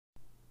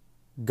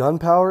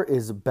Gunpower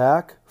is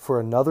back for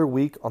another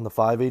week on the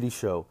 580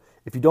 Show.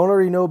 If you don't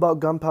already know about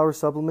Gunpower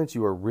supplements,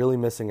 you are really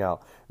missing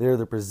out. They are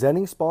the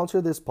presenting sponsor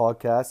of this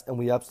podcast, and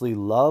we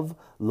absolutely love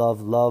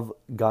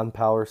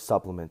Gunpower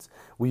supplements.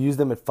 We use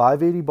them at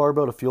 580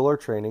 Barbell to fuel our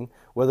training.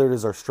 Whether it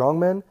is our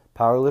strongmen,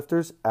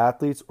 powerlifters,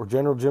 athletes, or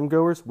general gym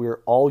goers, we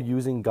are all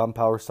using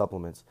Gunpower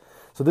supplements.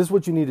 So this is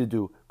what you need to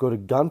do. Go to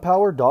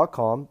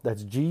gunpower.com,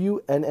 that's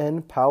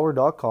Gunn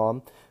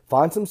power.com,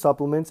 find some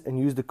supplements and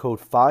use the code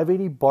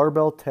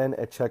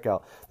 580barbell10 at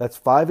checkout. That's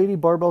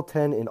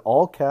 580barbell10 in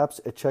all caps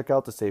at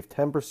checkout to save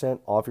 10%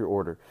 off your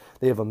order.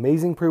 They have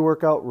amazing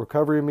pre-workout,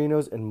 recovery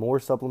aminos, and more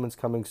supplements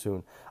coming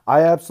soon.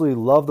 I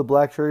absolutely love the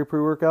Black Cherry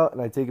pre-workout,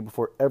 and I take it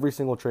before every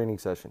single training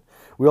session.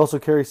 We also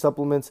carry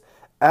supplements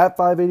at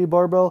 580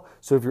 Barbell,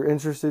 so if you're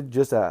interested,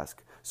 just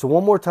ask. So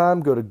one more time,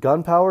 go to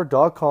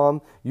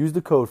gunpower.com, use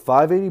the code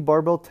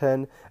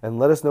 580barbell10, and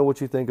let us know what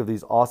you think of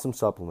these awesome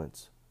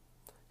supplements.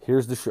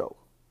 Here's the show.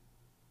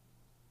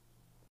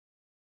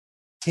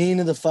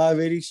 Of the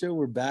 580 Show.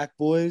 We're back,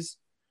 boys.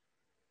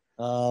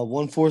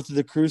 1/4 of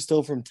the crew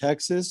still from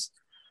Texas,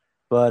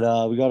 but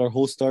we got our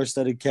whole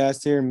star-studded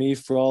cast here. Me,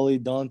 Frawley,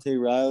 Dante,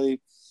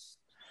 Riley.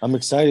 I'm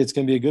excited. It's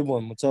gonna be a good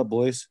one. What's up,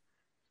 boys?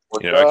 I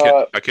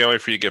can't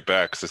wait for you to get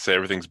back because they say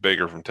everything's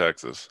bigger from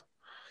Texas.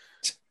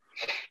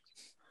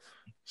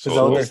 Is that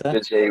what they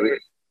said?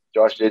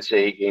 Josh did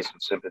say he gained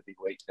some sympathy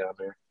weight down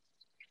there.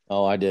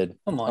 Oh, I did.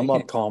 Come on, you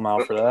can't call him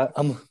out for that.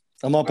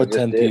 I'm up a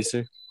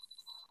 10-piecer.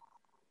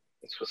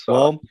 That's what's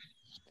Well,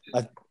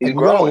 up. we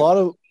got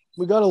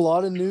a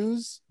lot of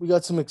news. We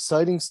got some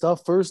exciting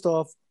stuff. First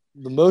off,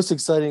 the most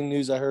exciting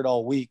news I heard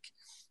all week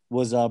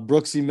was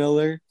Brooksy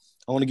Miller.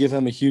 I want to give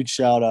him a huge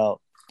shout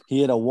out. He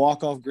had a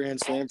walk-off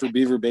grand slam for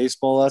Beaver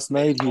baseball last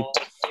night.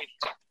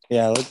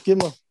 Let's give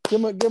him a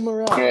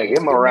round. Yeah, give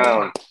him a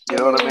round. You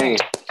know what I mean?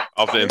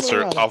 I'll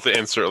have to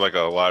insert like a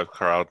live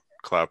crowd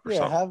clap or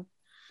something. Have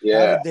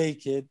a day,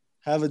 kid.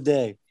 Have a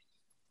day.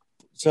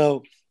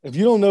 So if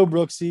you don't know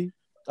Brooksy,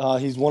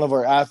 he's one of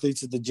our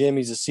athletes at the gym.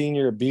 He's a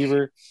senior at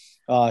Beaver.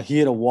 He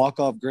had a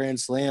walk-off grand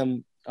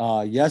slam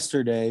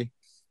yesterday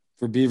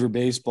for Beaver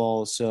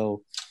baseball.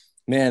 So,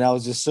 man, I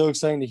was just so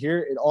excited to hear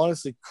it. It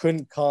honestly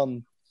couldn't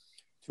come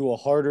to a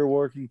harder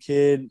working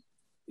kid,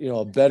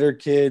 a better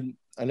kid.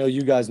 I know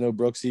you guys know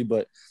Brooksy,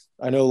 but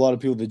I know a lot of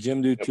people at the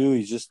gym do too.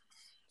 He's just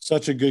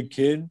such a good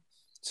kid,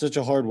 such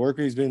a hard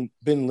worker. He's been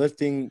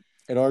lifting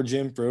at our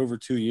gym for over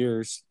 2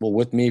 years. Well,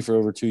 with me for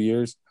over 2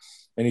 years.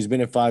 And he's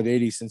been at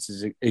 580 since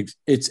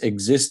its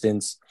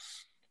existence.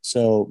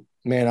 So,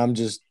 man,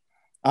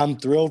 I'm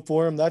thrilled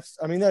for him.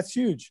 That's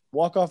huge.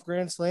 Walk-off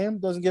grand slam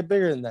doesn't get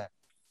bigger than that.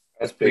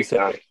 That's big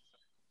time.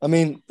 I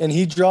mean, and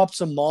he dropped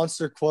some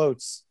monster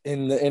quotes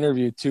in the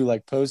interview too,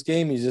 like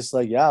post-game. He's just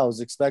like, I was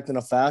expecting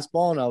a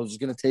fastball and I was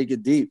just going to take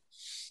it deep.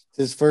 It's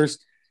his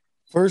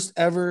first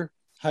ever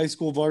high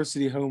school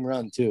varsity home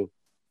run too.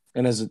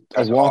 And as a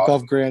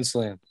walk-off grand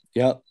slam.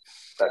 Yep.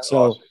 That's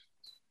awesome.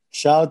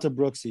 Shout out to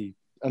Brooksy.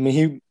 I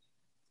mean,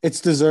 it's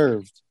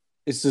deserved.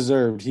 It's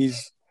deserved.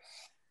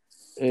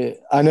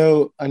 I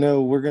know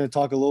we're going to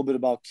talk a little bit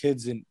about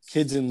kids in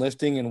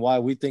lifting and why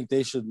we think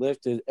they should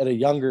lift at a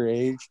younger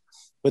age,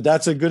 but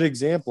that's a good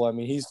example. I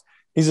mean,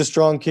 he's a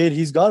strong kid.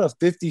 He's got a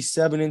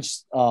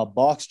 57-inch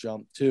box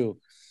jump too.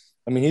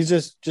 I mean, he's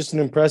just an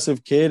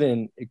impressive kid,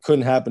 and it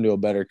couldn't happen to a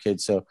better kid.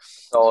 So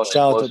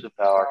shout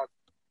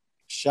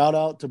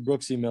out to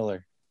Brooksy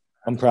Miller.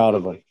 I'm proud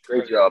of him.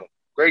 Great job.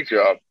 There you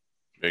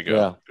go.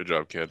 Yeah. Good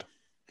job, kid.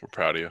 We're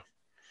proud of you.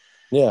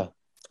 Yeah.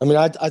 I mean,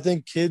 I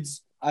think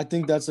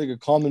that's like a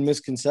common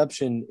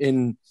misconception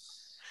in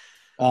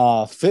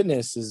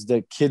fitness is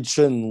that kids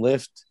shouldn't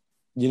lift,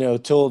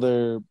 till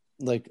they're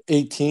like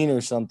 18 or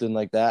something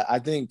like that. I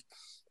think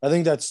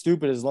that's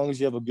stupid as long as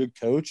you have a good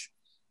coach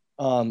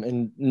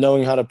and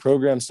knowing how to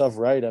program stuff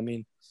right. I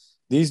mean,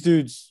 these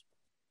dudes,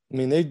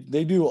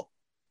 they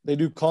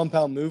do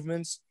compound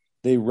movements.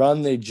 They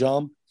run, they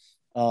jump,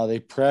 they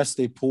press,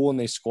 they pull, and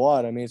they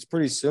squat. I mean, it's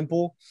pretty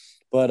simple,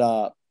 but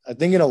I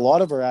think in a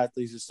lot of our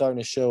athletes, it's starting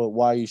to show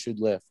why you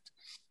should lift.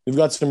 We've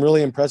got some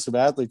really impressive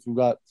athletes. We've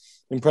got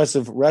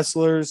impressive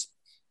wrestlers,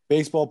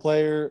 baseball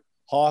player,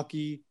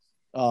 hockey.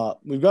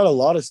 We've got a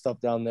lot of stuff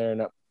down there.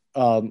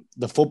 And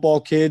the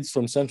football kids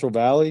from Central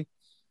Valley.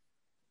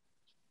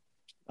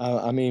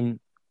 I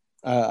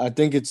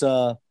think it's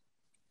an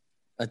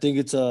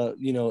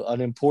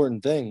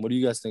important thing. What do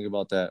you guys think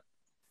about that?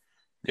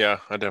 Yeah,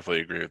 I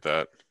definitely agree with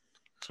that,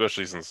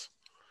 especially since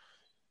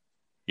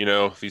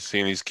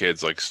these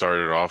kids like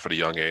started off at a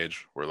young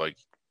age where like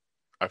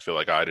I feel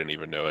like I didn't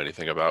even know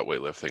anything about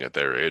weightlifting at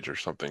their age or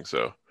something.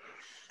 So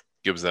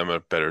gives them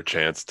a better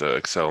chance to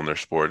excel in their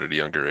sport at a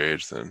younger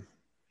age than,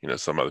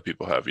 some other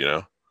people have,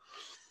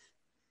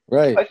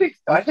 Right. I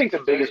think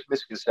the biggest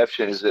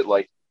misconception is that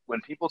like when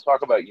people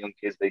talk about young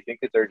kids, they think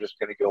that they're just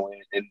going to go in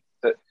and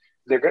that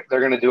they're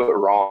going to do it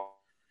wrong.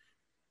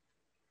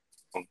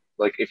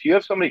 Like if you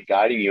have somebody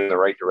guiding you in the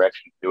right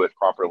direction to do it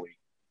properly,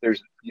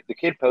 the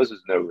kid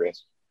poses no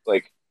risk.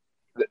 Like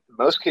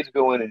most kids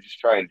go in and just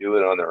try and do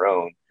it on their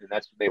own, and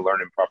that's when they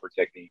learn improper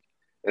technique.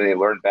 and they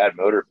learn bad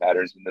motor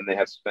patterns, and then they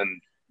have to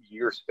spend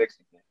years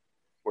fixing it.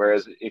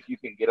 Whereas if you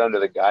can get under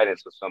the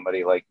guidance of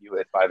somebody like you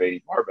at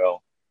 580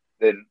 barbell,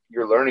 then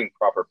you're learning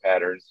proper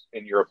patterns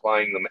and you're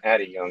applying them at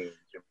a young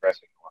age and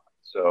pressing a lot.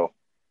 So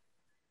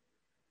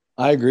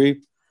I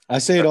agree. I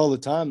say it all the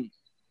time.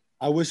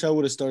 I wish I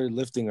would have started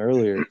lifting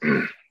earlier,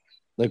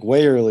 like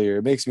way earlier.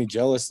 It makes me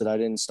jealous that I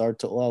didn't start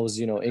till I was,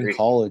 in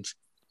college.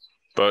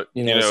 But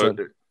So,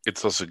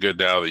 it's also good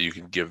now that you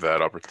can give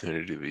that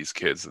opportunity to these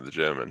kids in the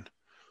gym and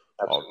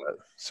all absolutely. that.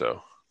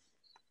 So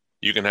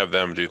you can have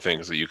them do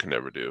things that you can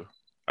never do.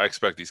 I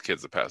expect these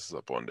kids to pass this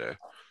up one day.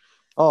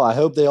 oh, I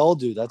hope they all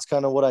do. That's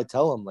kind of what I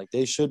tell them. Like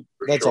they should.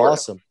 For That's sure.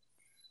 awesome.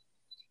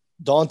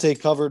 Dante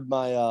covered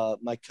my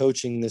my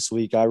coaching this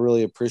week. I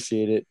really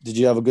appreciate it. Did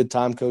you have a good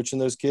time coaching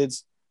those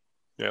kids?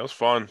 Yeah, it was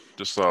fun.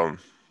 Just a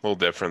little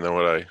different than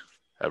what I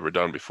ever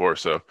done before.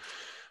 So,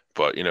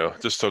 but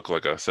just took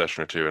like a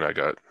session or two, and I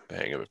got the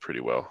hang of it pretty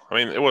well. I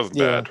mean, it wasn't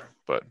Yeah. bad,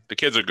 but the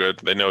kids are good.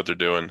 They know what they're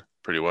doing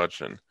pretty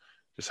much, and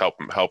just help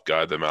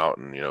guide them out,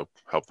 and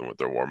help them with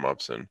their warm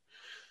ups and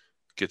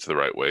get to the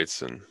right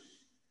weights. And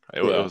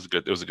it Yeah. was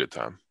good. It was a good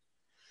time.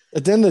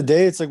 At the end of the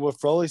day, it's like what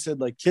Froley said.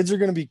 Like kids are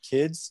going to be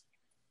kids.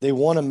 They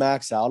want to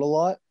max out a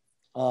lot,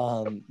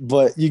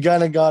 but you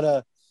kind of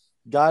gotta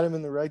guide them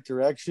in the right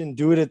direction,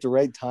 do it at the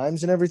right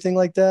times and everything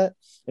like that,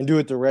 and do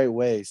it the right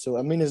way. So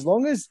I mean, as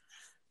long as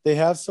they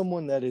have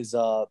someone that is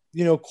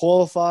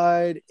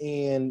qualified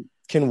and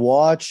can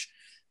watch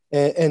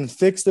and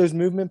fix those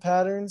movement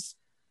patterns.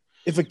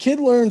 If a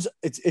kid learns,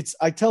 it's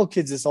I tell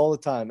kids this all the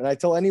time, and I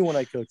tell anyone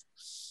I coach,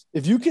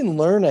 if you can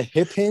learn a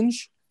hip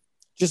hinge,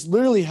 just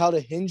literally how to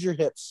hinge your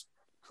hips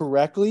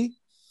correctly,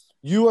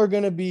 you are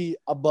going to be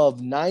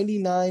above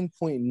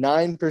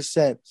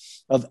 99.9%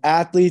 of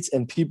athletes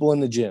and people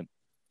in the gym.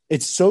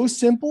 It's so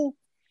simple,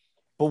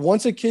 but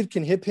once a kid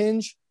can hip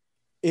hinge,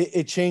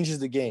 it changes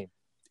the game.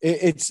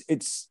 It's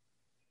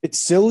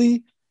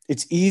silly,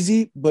 it's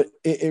easy, but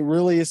it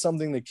really is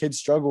something that kids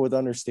struggle with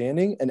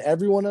understanding, and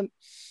everyone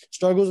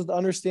struggles with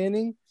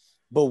understanding.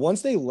 But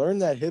once they learn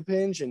that hip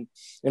hinge and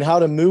how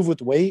to move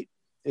with weight,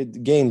 the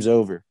game's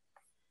over.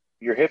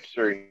 Your hips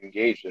are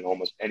engaged in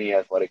almost any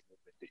athletic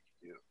movement that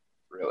you do,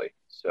 really.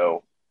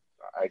 So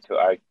I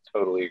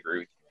totally agree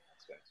with you in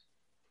that sense.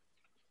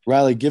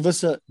 Riley, give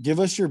us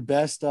your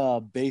best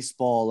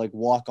baseball like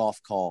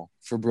walk-off call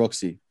for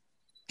Brooksy.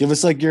 Give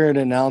us like you're an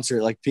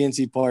announcer like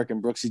PNC Park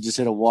and Brooksy just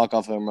hit a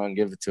walk-off home run.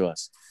 Give it to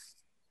us.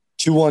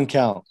 2-1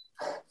 count.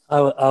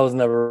 I was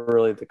never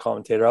really the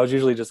commentator. I was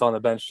usually just on the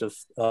bench,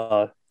 just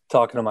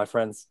talking to my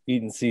friends,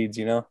 eating seeds.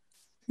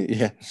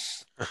 Yeah,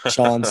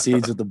 Sean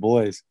Seeds with the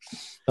boys.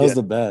 That was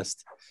the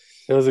best.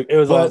 It was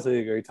honestly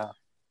a great time.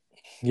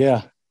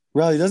 Yeah.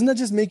 Riley, doesn't that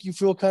just make you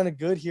feel kind of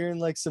good hearing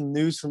like some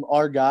news from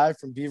our guy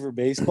from Beaver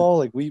Baseball?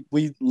 Like we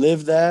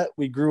lived that.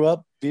 We grew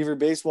up Beaver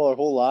Baseball our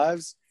whole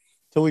lives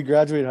till we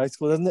graduated high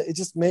school. Doesn't it? It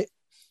just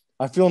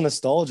I feel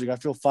nostalgic. I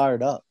feel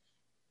fired up.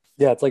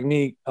 Yeah, it's like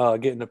me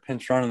getting a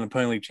pinch run in the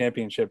Pony League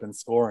Championship and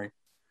scoring.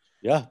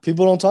 Yeah,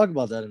 people don't talk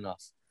about that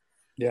enough.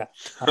 Yeah,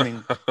 I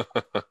mean,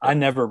 I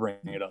never bring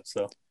it up.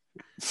 So,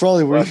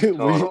 Frawley, were you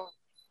a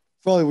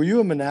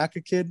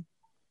Monaca kid?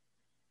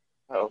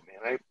 Oh man,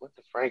 I went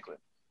to Franklin.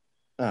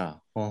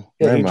 Oh, well,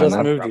 yeah, never he mind.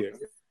 just moved here.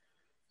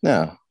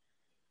 No,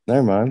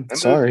 never mind. I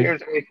moved Sorry. here in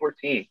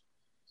 2014.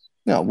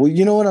 No, well,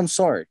 you know what? I'm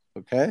sorry.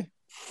 Okay.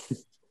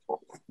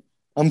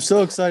 I'm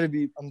so excited to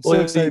be. I'm so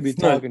excited to be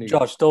talking to you,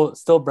 Josh.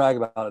 Still brag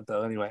about it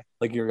though. Anyway,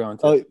 like you're going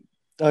to.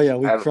 Oh yeah,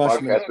 we I have a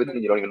crushed. podcast with you.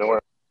 You don't even know where.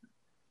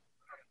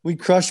 We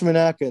crushed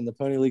Monaca in the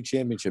Pony League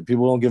Championship.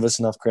 People don't give us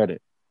enough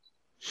credit.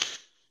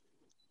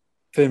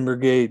 Finn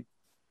Brigade.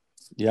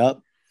 Yep.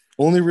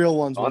 Only real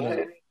ones will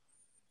know.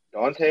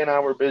 Dante and I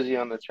were busy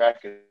on the track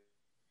and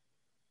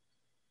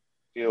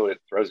field at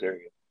throws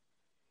area.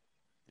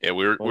 Yeah,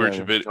 we were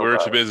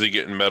too busy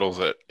getting medals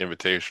at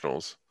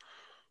invitationals.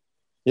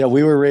 Yeah,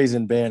 we were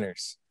raising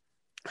banners.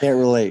 Can't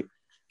relate.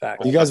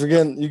 Fact. You guys were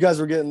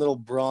getting little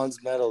bronze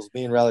medals.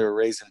 Me and Riley were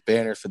raising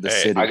banners for the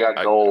city. I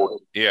got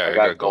gold. Yeah, I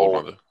got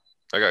gold.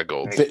 I got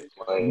gold.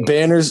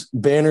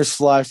 Banners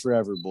fly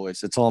forever, boys.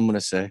 That's all I'm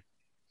gonna say.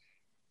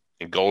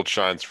 And gold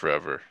shines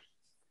forever.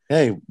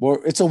 Hey,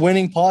 it's a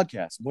winning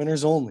podcast.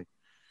 Winners only.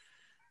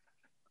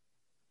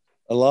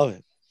 I love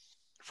it.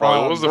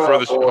 Farley, what was the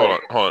furthest? Hold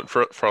on.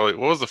 Farley,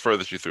 what was the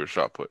furthest you threw a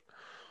shot put?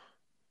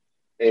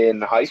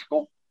 In high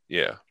school?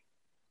 Yeah.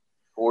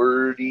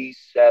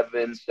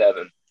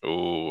 47.7.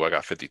 Oh, I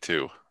got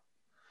 52.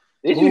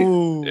 Did you?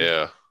 Ooh.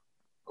 Yeah.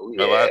 Oh,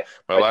 yeah.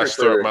 My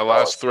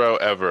last throw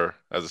ever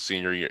as a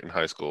senior year in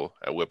high school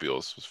at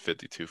Whippeals was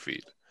 52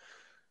 feet.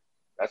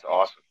 That's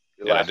awesome.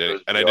 Yeah, I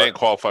didn't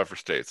qualify for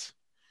states.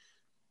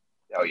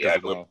 Oh yeah,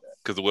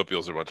 because the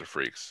Whippeals are a bunch of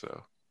freaks.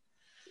 So.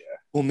 Yeah.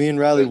 Well, me and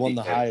Riley won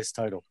the highest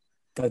title.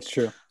 That's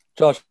true.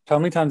 Josh, how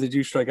many times did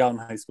you strike out in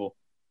high school?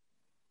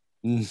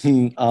 More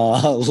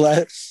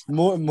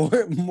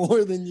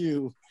than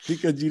you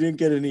because you didn't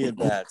get any at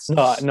bats.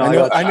 No,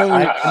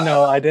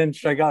 I didn't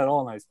strike out at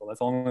all in high school.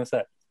 That's all I'm gonna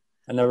say.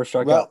 I never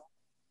struck out.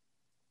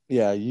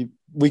 Yeah,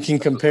 we can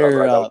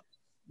compare.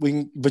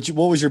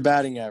 what was your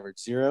batting average?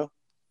 0?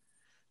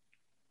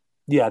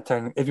 Yeah,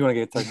 if you want to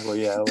get technical,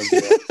 yeah. It was,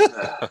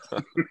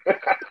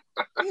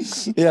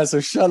 yeah. Yeah, so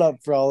shut up,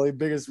 Frawley.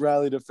 Biggest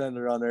Riley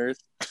defender on earth.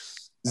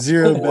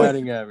 0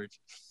 batting average.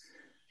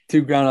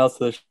 2 ground outs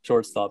to the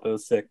shortstop. It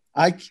was sick.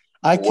 I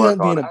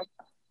Work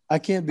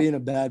can't be in a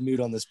bad mood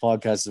on this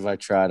podcast if I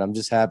tried. I'm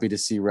just happy to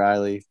see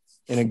Riley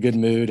in a good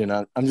mood, and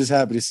I'm just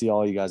happy to see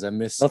all you guys.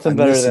 Nothing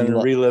better than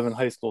reliving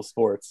high school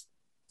sports.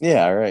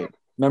 Yeah, right.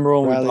 Remember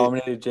when Riley, we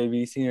dominated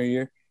JV senior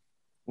year?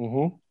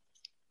 Mm-hmm.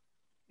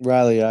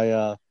 Riley,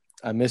 I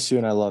miss you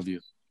and I love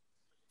you.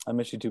 I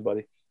miss you too,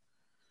 buddy.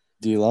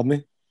 Do you love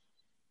me?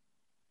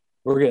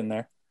 We're getting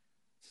there.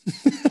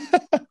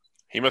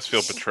 He must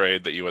feel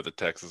betrayed that you went to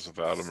Texas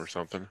without him or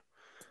something.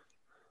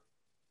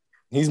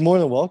 He's more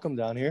than welcome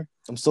down here.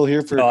 I'm still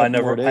here for. No, a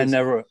couple more days.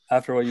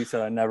 After what you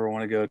said, I never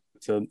want to go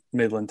to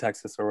Midland,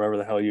 Texas, or wherever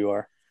the hell you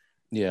are.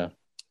 Yeah,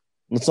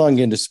 let's not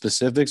get into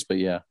specifics, but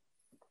yeah,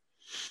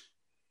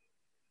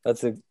 I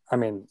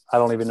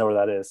don't even know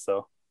where that is,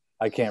 so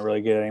I can't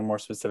really get any more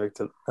specific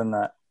than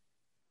that.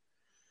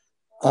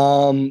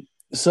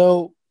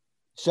 So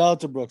shout out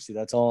to Brooksy.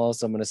 That's all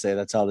else I'm gonna say.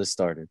 That's how this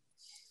started.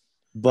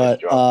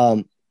 But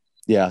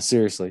yeah,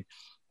 seriously.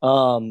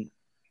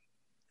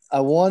 I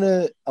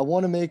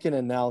wanna make an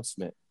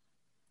announcement,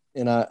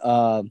 and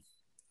I'm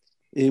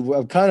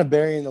kind of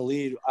burying the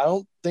lead. I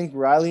don't think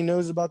Riley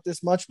knows about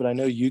this much, but I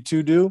know you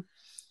two do.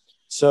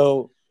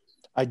 So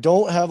I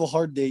don't have a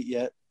hard date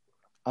yet.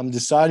 I'm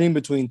deciding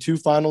between 2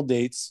 final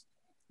dates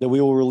that we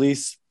will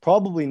release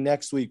probably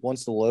next week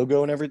once the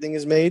logo and everything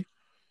is made.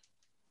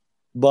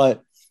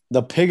 But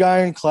the Pig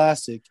Iron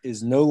Classic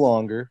is no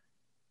longer.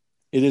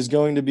 It is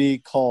going to be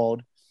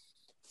called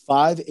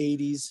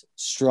 580's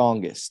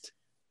Strongest.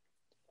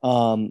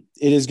 It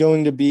is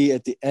going to be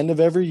at the end of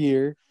every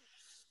year.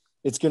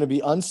 It's going to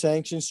be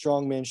unsanctioned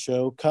strongman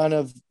show, kind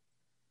of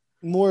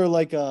more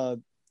like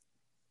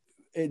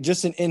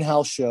just an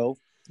in-house show,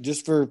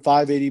 just for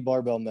 580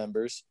 barbell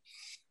members.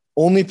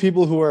 Only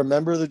people who are a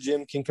member of the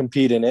gym can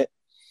compete in it.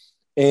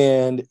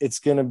 And it's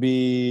going to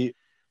be,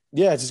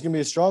 it's just going to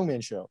be a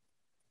strongman show.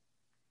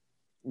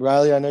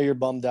 Riley, I know you're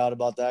bummed out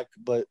about that,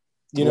 but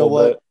you know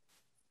what?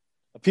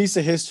 A piece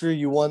of history.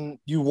 You won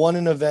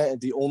an event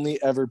at the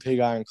only ever Pig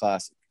Iron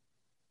Classic.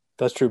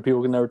 That's true.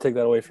 People can never take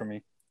that away from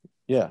me.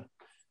 Yeah.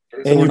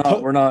 So and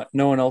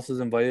no one else is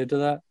invited to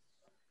that?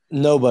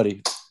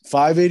 Nobody.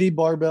 580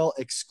 barbell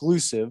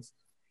exclusive.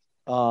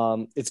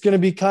 It's going to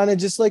be kind of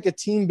just like a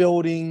team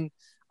building,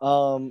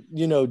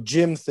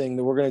 gym thing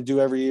that we're going to do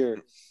every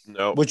year.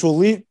 No. Which will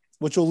lead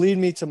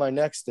me to my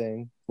next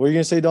thing. What are you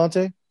going to say,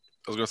 Dante?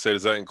 I was going to say,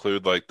 does that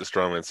include like the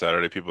Strongman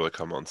Saturday people that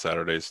come on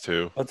Saturdays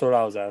too? That's what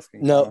I was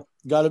asking. No,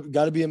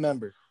 gotta be a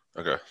member.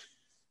 Okay.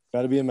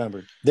 Gotta be a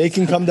member. They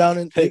can come down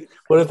and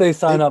what if they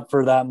sign up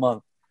for that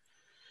month?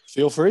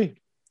 Feel free.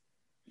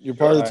 You're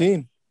part of the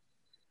team.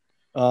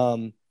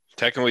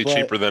 Technically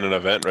cheaper than an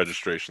event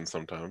registration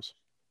sometimes.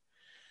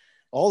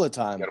 All the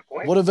time.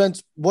 What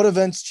events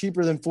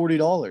cheaper than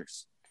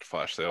 $40?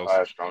 Flash sales.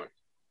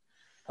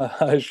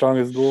 Strong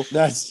is cool.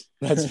 That's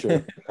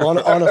true.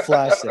 on a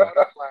flash sale.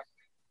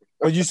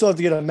 But you still have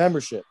to get a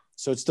membership,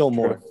 so it's still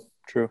more.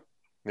 True.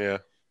 Yeah.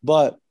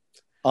 But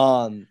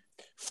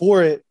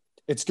for it,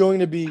 it's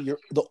going to be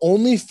the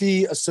only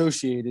fee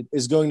associated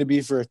is going to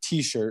be for a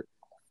T-shirt.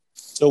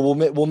 So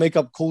we'll make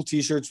up cool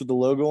T-shirts with the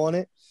logo on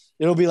it.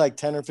 It'll be like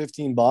 $10 or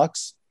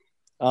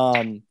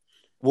 $15.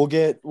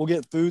 We'll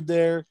get food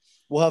there.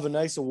 We'll have a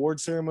nice award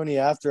ceremony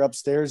after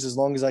upstairs as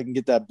long as I can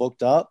get that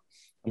booked up.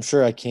 I'm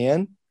sure I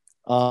can.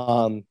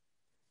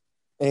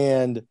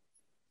 And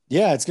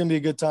yeah, it's gonna be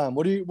a good time.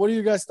 What are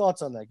your guys'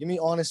 thoughts on that? Give me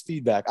honest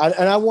feedback.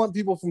 I want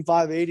people from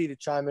 580 to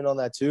chime in on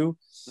that too.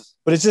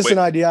 But it's just an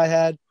idea I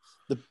had.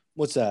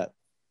 What's that?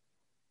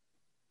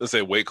 Let's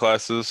say weight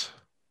classes.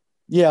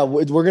 Yeah,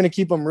 we're gonna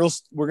keep them real.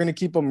 We're gonna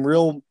keep them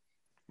real.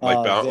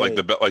 Like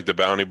the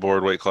bounty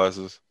board weight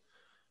classes.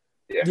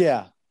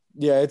 Yeah.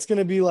 It's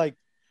gonna be like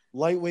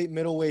lightweight,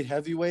 middleweight,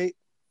 heavyweight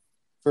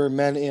for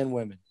men and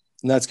women,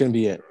 and that's gonna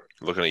be it.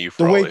 Looking at you,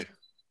 Frawley.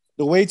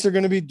 The weights are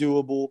going to be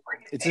doable.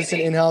 It's just an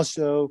in-house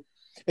show.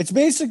 It's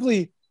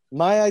basically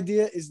my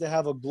idea is to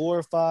have a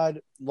glorified,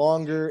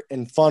 longer,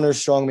 and funner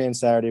Strongman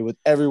Saturday with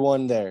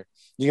everyone there.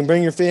 You can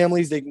bring your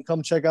families. They can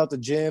come check out the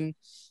gym.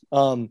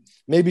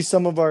 Maybe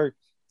some of our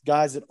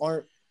guys that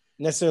aren't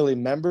necessarily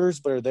members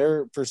but are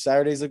there for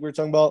Saturdays like we were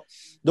talking about,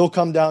 they'll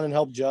come down and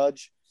help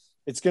judge.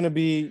 It's going to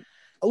be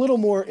a little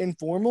more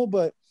informal,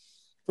 but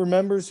for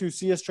members who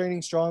see us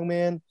training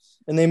strongman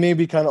and they may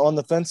be kind of on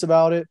the fence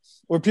about it,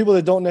 or people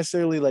that don't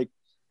necessarily like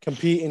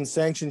compete in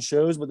sanctioned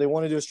shows, but they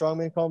want to do a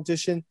strongman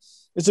competition,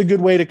 it's a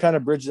good way to kind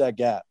of bridge that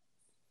gap.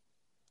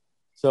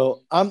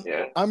 So I'm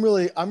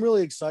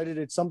really excited.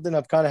 It's something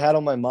I've kind of had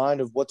on my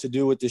mind of what to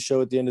do with this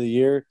show at the end of the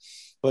year,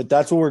 but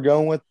that's what we're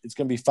going with. It's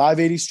going to be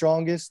 580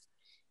 Strongest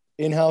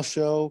in-house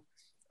show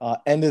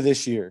end of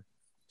this year.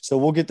 So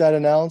we'll get that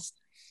announced.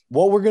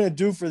 What we're going to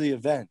do for the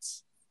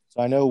events.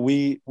 So I know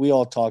we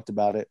all talked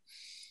about it,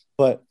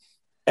 but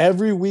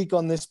every week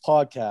on this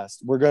podcast,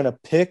 we're going to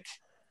pick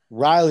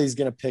Riley's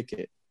gonna pick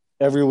it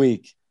every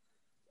week,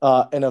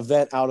 an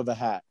event out of a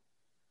hat.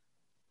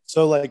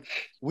 So like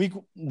week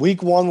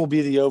one will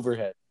be the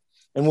overhead,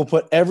 and we'll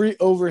put every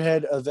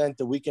overhead event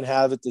that we can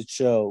have at the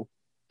show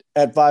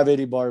at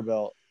 580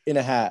 barbell in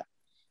a hat.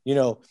 You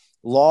know,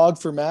 log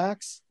for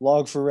max,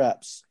 log for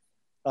reps.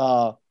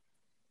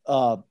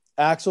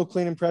 Axle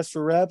clean and press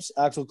for reps,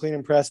 axle clean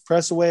and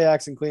press away,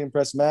 axle clean and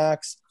press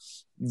max,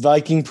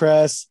 Viking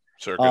press,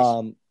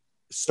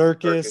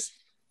 circus,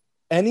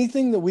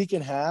 anything that we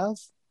can have,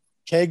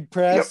 keg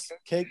press,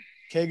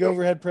 keg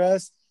overhead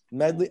press,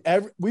 medley.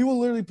 We will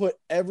literally put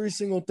every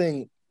single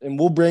thing, and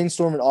we'll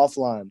brainstorm it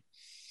offline,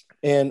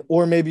 and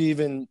or maybe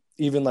even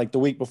like the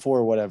week before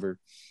or whatever.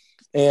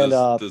 And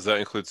does that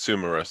include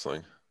sumo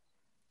wrestling?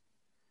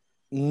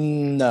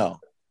 No,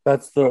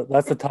 that's the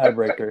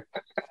tiebreaker.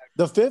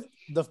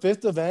 The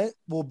fifth event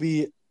will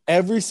be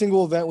every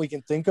single event we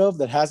can think of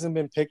that hasn't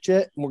been picked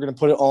yet, and we're going to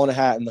put it all in a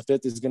hat. And the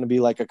fifth is going to be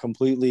like a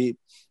completely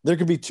 – there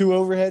could be 2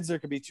 overheads. There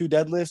could be 2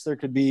 deadlifts. There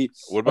could be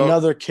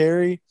another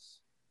carry.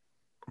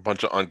 A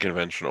bunch of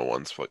unconventional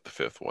ones for like the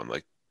fifth one,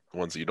 like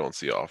ones that you don't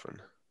see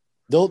often.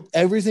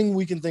 Everything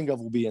we can think of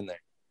will be in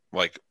there.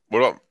 Like, what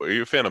about – are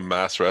you a fan of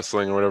mass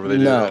wrestling or whatever they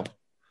do?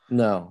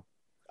 No.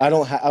 I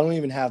don't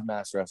even have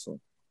mass wrestling.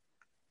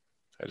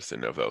 I just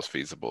didn't know if that was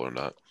feasible or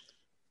not.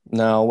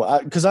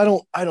 No, because I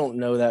don't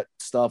know that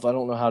stuff. I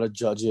don't know how to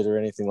judge it or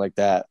anything like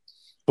that.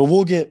 But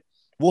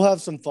we'll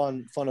have some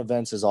fun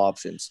events as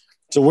options.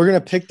 So we're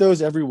gonna pick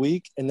those every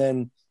week, and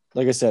then,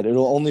 like I said,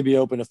 it'll only be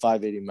open to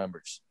 580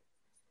 members.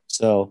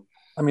 So,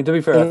 I mean, to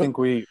be fair, I think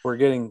we're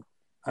getting.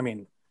 I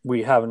mean,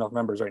 we have enough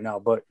members right now,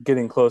 but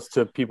getting close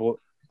to people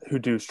who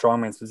do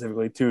strongman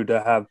specifically too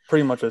to have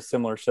pretty much a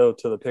similar show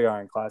to the Pig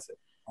Iron Classic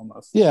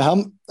almost. Yeah, how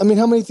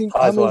many think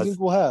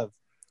we'll have?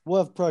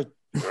 We'll have probably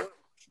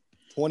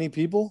 20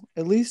 people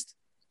at least.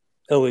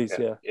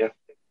 Yeah.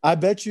 I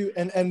bet you,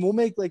 and we'll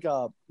make like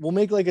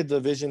a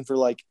division for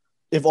like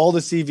if all the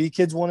CV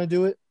kids want to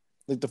do it,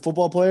 like the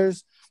football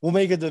players, we'll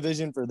make a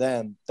division for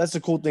them. That's the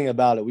cool thing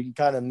about it. We can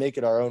kind of make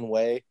it our own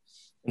way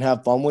and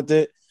have fun with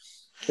it.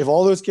 If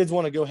all those kids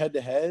want to go head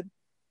to head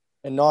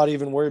and not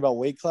even worry about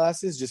weight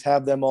classes, just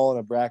have them all in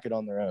a bracket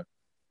on their own.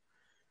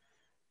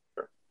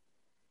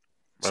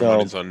 My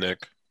money's on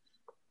Nick.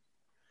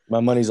 My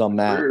money's on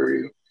Matt.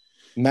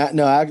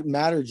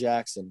 Matt or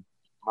Jackson.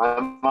 My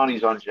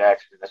money's on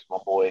Jackson. That's my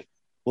boy.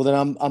 Well,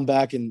 then I'm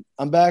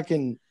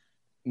backing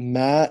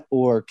Matt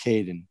or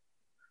Caden.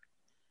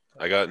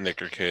 I got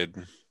Nick or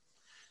Caden.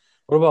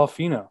 What about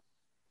Fino?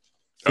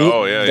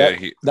 Oh yeah.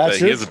 He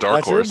is a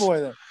dark horse.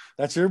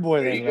 That's your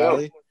boy then,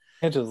 Riley. You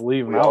can't just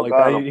leave him out like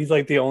that. He's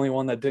like the only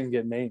one that didn't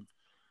get named.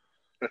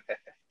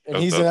 And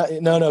he's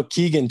no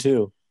Keegan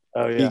too.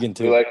 Oh yeah, Keegan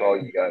too. We like all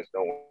you guys.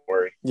 Don't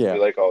worry. Yeah, we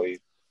like all you.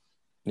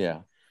 Yeah,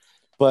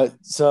 but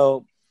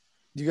so,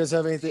 do you guys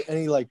have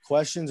any like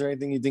questions or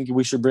anything you think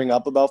we should bring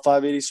up about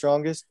 580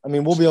 Strongest? I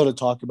mean, we'll be able to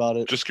talk about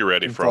it. Just get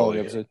ready for all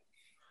of it.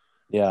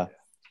 Yeah,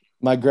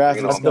 my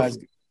graphics guys.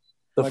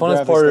 The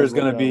funnest part is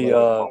going to be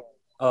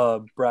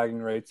bragging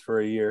rights for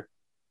a year.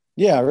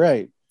 Yeah,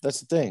 right. That's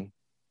the thing.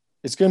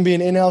 It's going to be an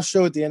in-house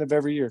show at the end of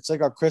every year. It's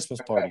like our Christmas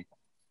party.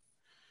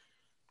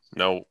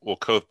 No, will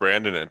Koth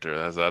Brandon enter?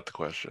 Is that the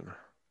question?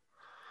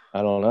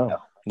 I don't know.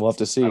 We'll have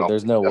to see.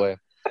 There's no way.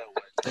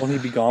 Won't he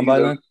be gone by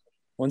then?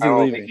 When's he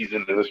leaving? I don't think he's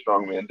into the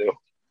strongman deal.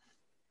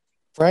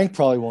 Frank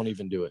probably won't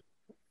even do it.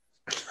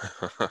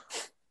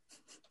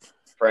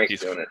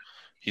 Frank's doing it.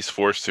 He's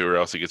forced to, or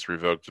else he gets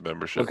revoked the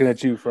membership. Looking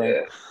at you, Frank.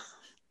 Yeah.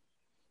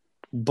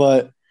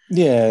 But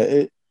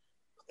yeah,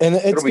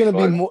 it's going to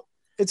be more.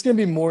 It's going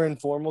to be more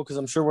informal because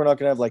I'm sure we're not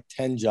going to have like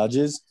 10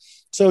 judges.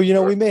 So,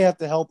 we may have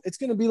to help. It's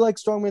going to be like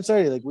Strongman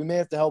Saturday. Like we may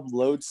have to help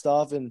load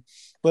stuff,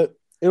 but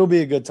it'll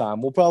be a good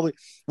time.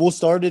 We'll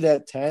start it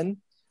at 10,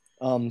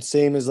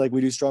 same as like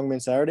we do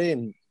Strongman Saturday,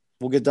 and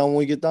we'll get done when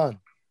we get done.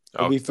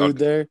 There'll be food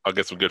there. I'll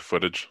get some good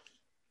footage.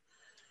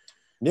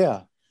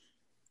 Yeah.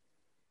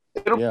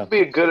 It'll be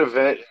a good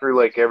event for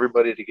like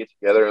everybody to get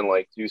together and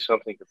like do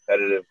something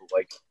competitive.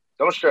 Like,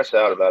 don't stress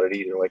out about it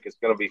either. Like, it's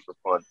going to be for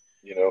fun,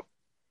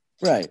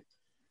 Right.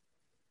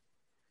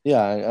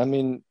 Yeah, I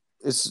mean,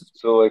 it's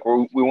so like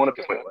we want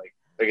to like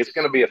it's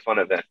going to be a fun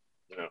event,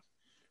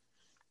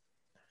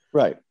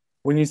 Right.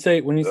 When you say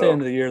end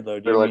of the year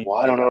though, they're like, well,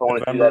 I don't know, I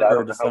want to do that. I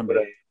don't know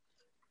December.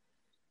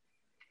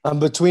 I'm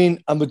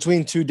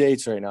between 2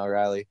 dates right now,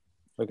 Riley.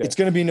 Okay. It's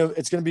gonna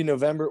be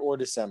November or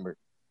December,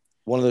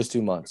 one of those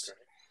 2 months.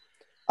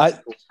 I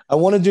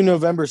want to do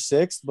November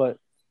 6th, but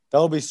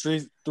that'll be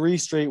 3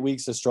 straight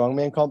weeks of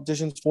strongman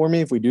competitions for me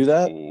if we do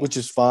that, which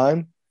is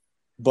fine.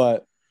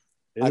 But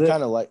I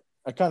kind of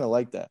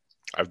like that.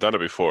 I've done it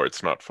before.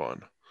 It's not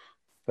fun.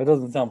 That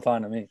doesn't sound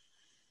fine to me.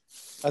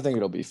 I think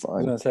it'll be I was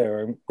fine. gonna say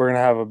we're gonna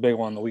have a big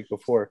one the week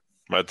before.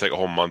 Might take a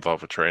whole month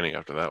off of training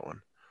after that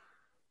one.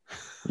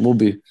 We'll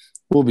be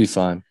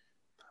fine.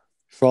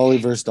 Frawley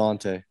versus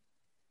Dante.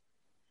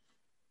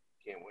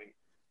 Can't wait.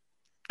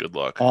 Good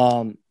luck.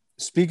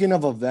 Speaking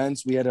of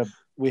events,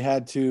 we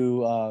had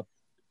to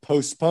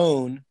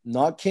postpone,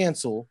 not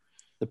cancel,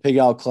 the Pig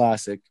Out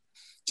Classic,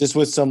 just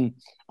with some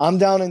I'm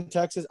down in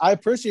Texas. I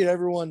appreciate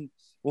everyone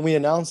when we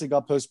announced it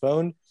got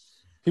postponed.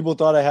 People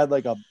thought I had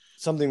like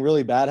something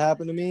really bad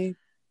happen to me.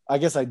 I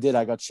guess I did.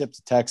 I got shipped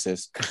to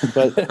Texas,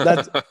 but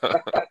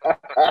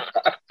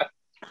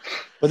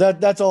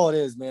that's all it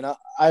is, man.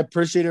 I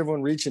appreciate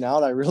everyone reaching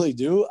out. I really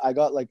do. I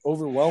got like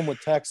overwhelmed with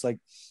texts, like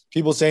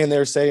people saying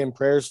they're saying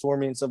prayers for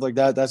me and stuff like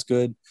that. That's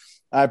good.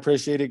 I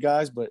appreciate it,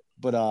 guys, but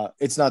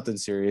it's not that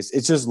serious.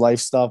 It's just life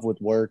stuff with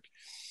work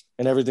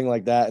and everything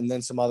like that, and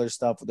then some other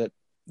stuff that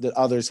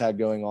others had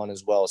going on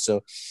as well.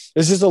 So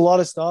it's just a lot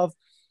of stuff.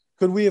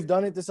 Could we have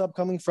done it this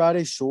upcoming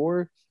Friday?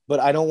 Sure, but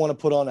I don't want to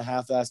put on a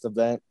half-assed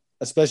event,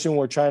 especially when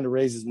we're trying to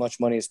raise as much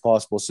money as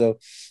possible. So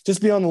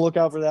just be on the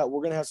lookout for that.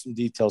 We're gonna have some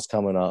details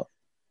coming up.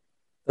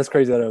 That's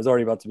crazy that it was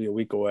already about to be a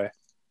week away.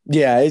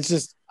 Yeah, it's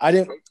just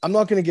I'm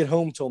not gonna get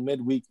home till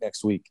midweek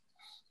next week,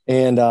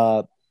 and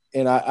I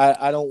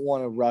don't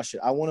want to rush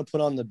it. I want to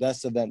put on the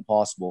best event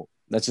possible.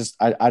 That's just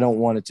I don't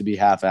want it to be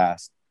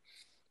half-assed.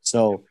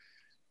 So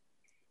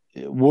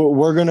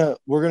we're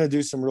gonna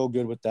do some real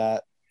good with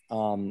that.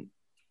 And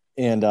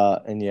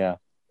yeah,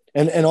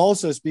 and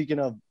also speaking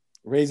of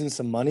raising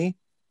some money,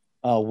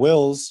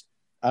 Wills,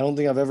 I don't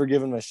think I've ever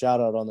given him a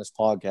shout out on this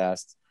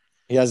podcast.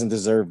 He hasn't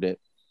deserved it.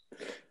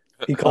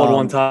 He called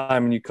one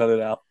time and you cut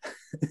it out.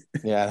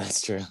 Yeah,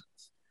 that's true. It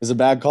was a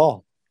bad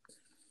call,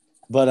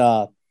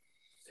 but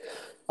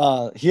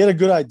he had a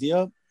good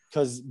idea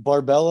because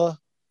Barbella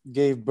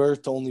gave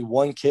birth to only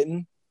one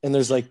kitten, and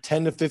there's like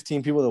 10 to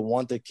 15 people that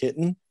want the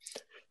kitten.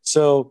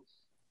 So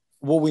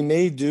what we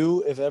may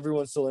do, if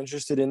everyone's still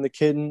interested in the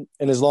kitten,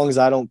 and as long as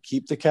I don't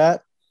keep the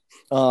cat,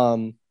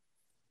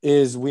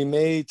 is we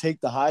may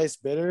take the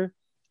highest bidder,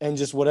 and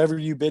just whatever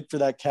you bid for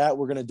that cat,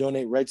 we're going to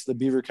donate right to the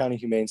Beaver County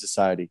Humane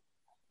Society.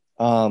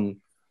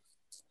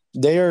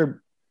 They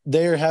are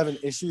having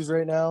issues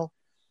right now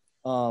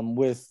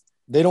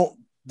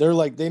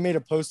they made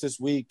a post this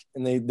week,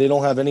 and they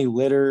don't have any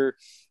litter.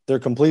 They're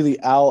completely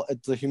out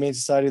at the Humane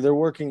Society. They're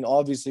working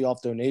obviously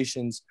off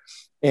donations,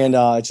 and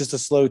it's just a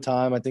slow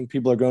time. I think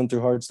people are going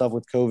through hard stuff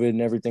with COVID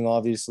and everything,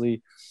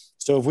 obviously.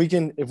 So if we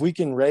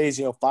can raise,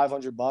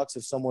 $500,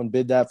 if someone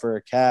bid that for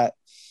a cat,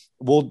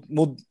 we'll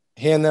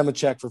hand them a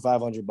check for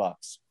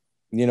 $500.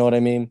 You know what I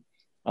mean?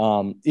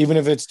 Even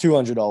if it's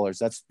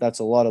 $200, that's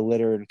a lot of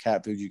litter and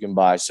cat food you can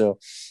buy. So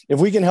if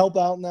we can help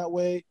out in that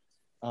way,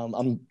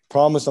 I'm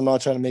promise I'm not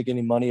trying to make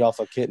any money off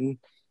a kitten.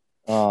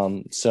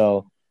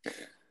 So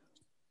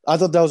I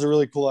thought that was a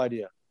really cool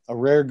idea, a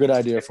rare good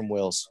idea from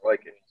Wills. I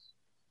like it.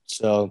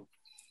 So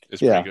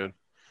It's yeah. pretty good.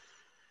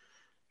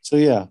 So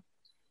yeah.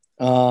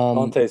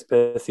 Dante's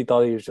pissed. He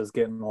thought he was just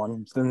getting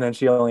one, and then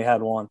she only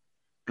had one.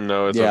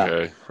 No, it's Yeah.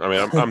 okay. I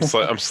mean,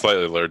 I'm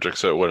slightly allergic,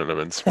 so it wouldn't have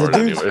been smart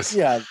anyways.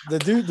 Yeah, the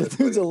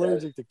dude's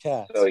allergic to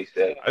cats. So he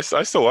said.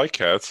 I still like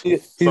cats.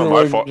 He's not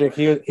my fault.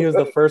 allergic. He was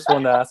the first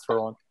one to ask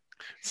for one.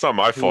 It's not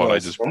my fault.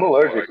 was. I'm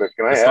allergic, but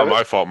can I It's have not it?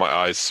 my fault. My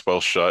eyes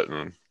swell shut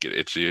and get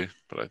itchy,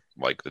 but I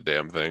like the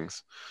damn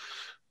things.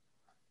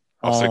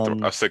 I'll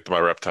stick to my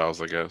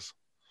reptiles, I guess.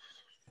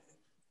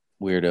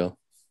 Weirdo.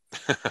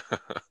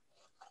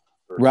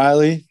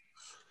 Riley,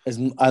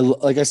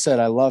 like I said,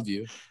 I love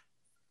you.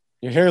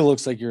 Your hair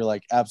looks like you're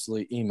like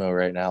absolutely emo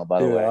right now.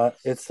 By the Dude, way,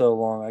 it's so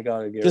long. I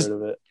gotta get Just- rid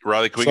of it.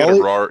 Riley, can we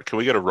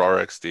get a raw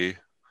XD?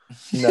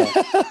 No,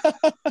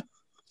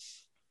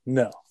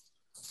 no.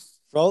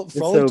 Frawley so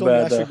told me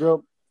bad, I should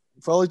grow.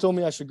 Frawley told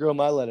me I should grow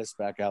my lettuce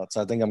back out,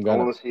 so I think I'm I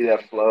gonna. want to see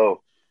that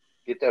flow.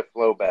 Get that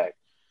flow back.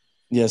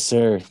 Yes,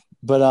 sir.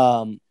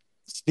 But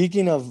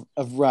speaking of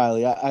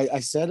Riley, I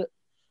said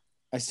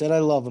I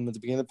love him at the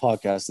beginning of the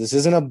podcast. This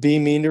isn't a Be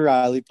Mean to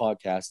Riley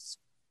podcast.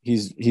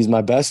 He's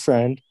my best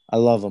friend. I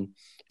love him.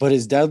 But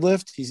his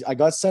deadlift, I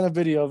got sent a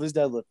video of his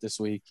deadlift this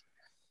week.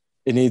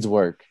 It needs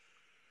work.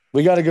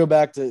 We got to go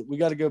back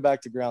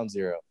to ground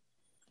zero.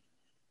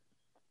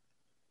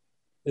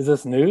 Is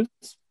this news?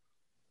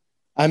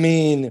 I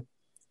mean,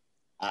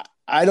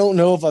 I don't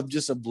know if I'm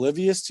just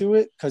oblivious to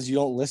it because you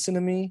don't listen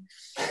to me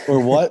or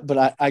what,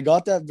 but I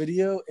got that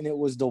video and it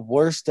was the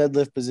worst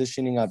deadlift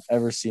positioning I've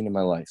ever seen in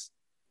my life.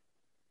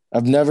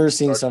 I've never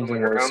seen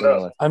something worse in my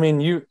life. I mean,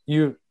 you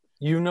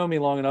know me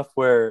long enough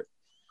where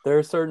there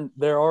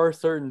are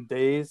certain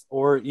days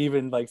or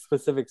even like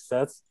specific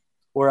sets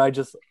where I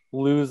just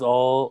lose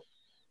all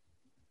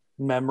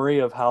memory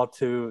of how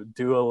to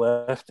do a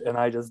lift and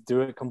I just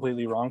do it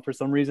completely wrong for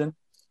some reason.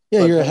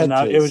 Yeah, But you're a head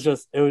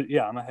case.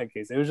 I'm a head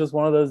case. It was just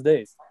one of those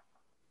days.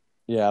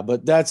 Yeah,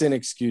 but that's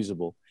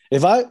inexcusable.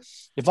 If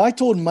I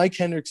told Mike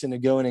Hendrickson to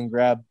go in and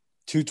grab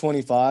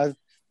 225,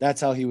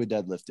 that's how he would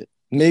deadlift it.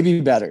 Maybe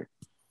better.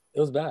 It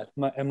was bad.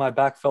 My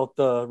back felt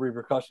the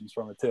repercussions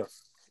from it too.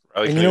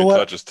 Riley And can't you know even what?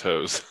 touch his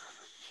toes.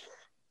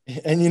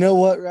 And you know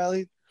what,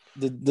 Riley?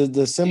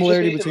 The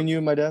similarity need between to- you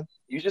and my dad?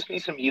 You just need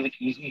some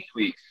easy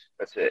tweaks.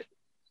 That's it.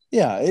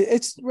 Yeah,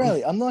 it's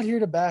Riley. I'm not here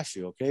to bash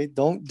you, okay?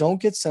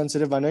 Don't get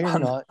sensitive. I know you're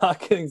I'm not. not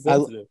getting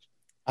sensitive.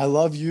 I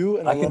love you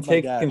and I, I can love my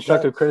take dad.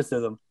 constructive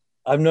criticism.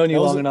 I've known you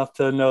That was long a- enough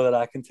to know that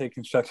I can take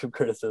constructive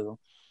criticism.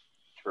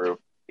 True.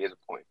 He has a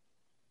point.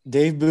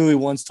 Dave Bowie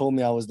once told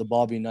me I was the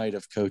Bobby Knight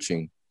of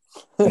coaching.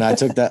 And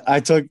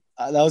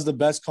that was the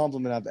best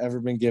compliment I've ever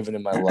been given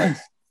in my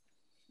life.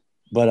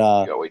 But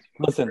You got way too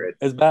much listen, grit.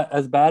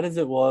 as bad as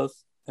it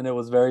was, and it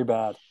was very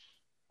bad.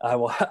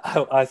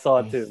 I saw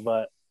it too,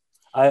 but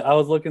I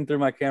was looking through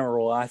my camera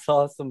roll and I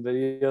saw some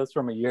videos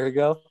from a year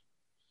ago.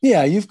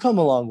 yeah, you've come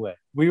a long way.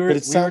 We were But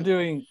it sound-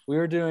 doing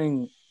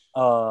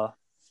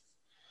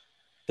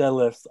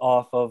deadlifts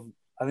off of,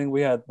 I think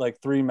we had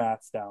like 3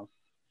 mats down.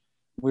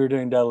 We were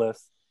doing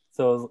deadlifts,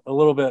 so it was a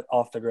little bit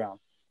off the ground.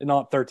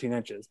 Not 13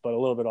 inches, but a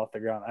little bit off the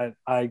ground.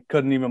 I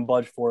couldn't even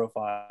budge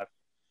 405.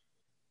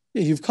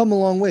 Yeah, you've come a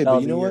long way. That But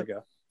was you a know year what?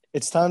 ago.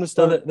 It's time to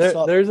So start.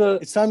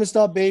 It's time to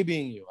stop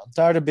babying you. I'm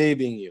tired of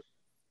babying you.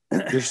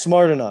 You're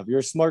smart enough. You're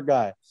a smart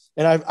guy.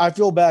 And I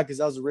feel bad because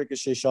that was a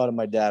ricochet shot at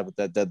my dad with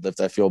that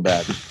deadlift. I feel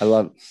bad. I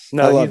love he's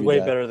you, way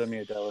Dad. better than me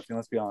at deadlifting.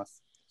 Let's be honest.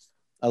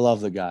 I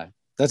love the guy.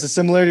 That's a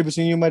similarity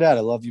between you and my dad.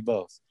 I love you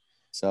both.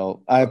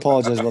 So I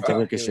apologize about the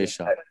ricochet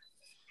shot.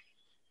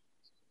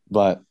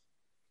 But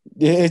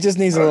it just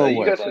needs a little You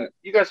work.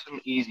 got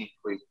some easy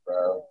tweaks,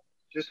 bro.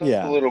 Just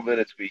Yeah. a little bit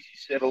of tweaks. You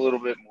sit a little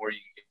bit more, you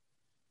can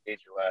get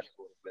your last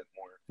a little bit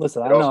more.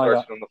 Listen, It I all know.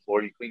 starts on the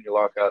floor. You clean your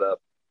lockout up.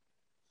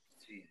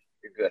 It's easy.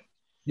 You're good.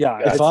 Yeah,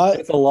 If it's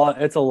a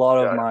lot. It's a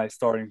lot Yeah. of my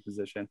starting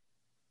position.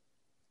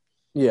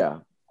 Yeah.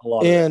 A lot.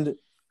 Of it.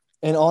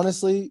 And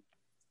honestly,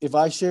 if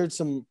I shared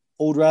some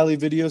old Riley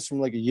videos from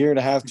like a year and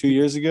a half, 2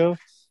 years ago,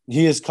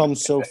 he has come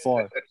so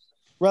far.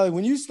 Riley,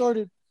 when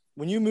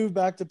you moved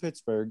back to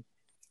Pittsburgh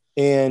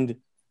and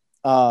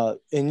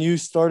you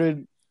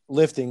started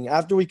lifting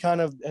after we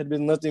kind of had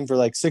been lifting for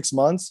like 6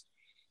 months,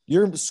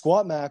 your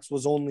squat max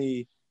was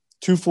only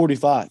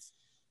 245.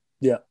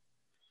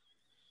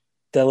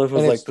 Deadlift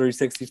was and like it's-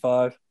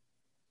 365.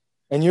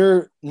 And your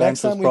Bench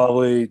next was time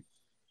probably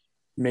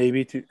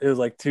maybe it was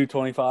like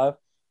 225.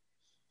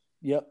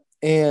 Yep.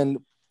 And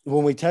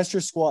when we test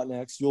your squat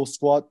next, you'll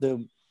squat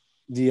the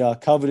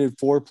coveted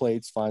 4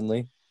 plates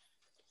finally.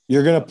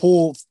 You're gonna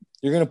pull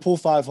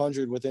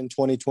 500 within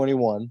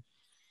 2021,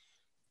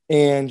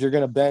 and you're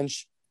gonna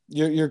bench.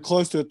 You're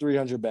close to a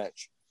 300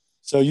 bench.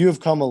 So you have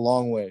come a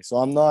long way. So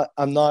I'm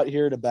not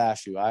here to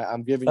bash you.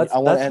 I'm giving you. I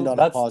want to end on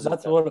a positive.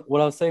 That's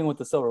what I was saying with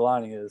the silver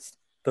lining is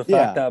the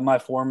Yeah. fact that my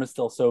form is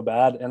still so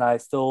bad and I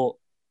still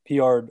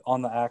PR'd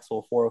on the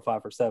axle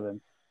 405 for 7.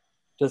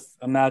 Just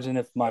imagine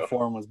if my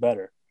form was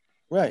better.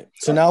 Right.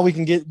 So now we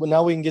can get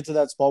to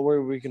that spot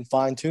where we can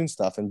fine tune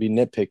stuff and be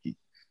nitpicky.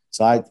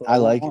 So I That's what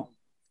like it. want.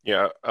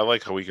 Yeah, I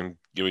like how we can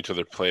give each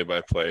other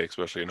play-by-play,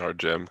 especially in our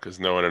gym, because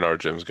no one in our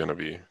gym is going to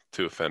be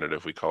too offended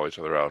if we call each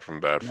other out from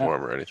bad Yeah.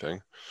 form or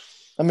anything.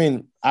 I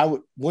mean,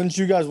 wouldn't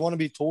you guys want to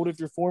be told if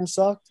your form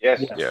sucked? Yes.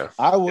 Yes. Yeah,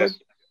 I would. Yes.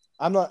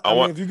 I'm not. I I,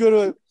 want- mean, if you go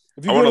to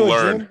I want to a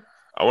learn. gym,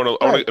 I want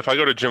to. Right. If I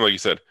go to a gym, like you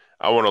said,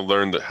 I want to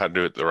learn how to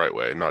do it the right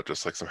way, not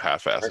just like some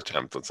half-ass Right.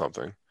 attempt at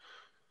something.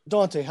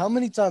 Dante, how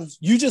many times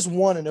you just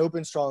won an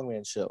open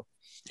strongman show?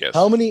 Yes.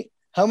 How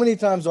many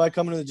times do I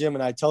come into the gym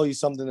and I tell you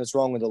something that's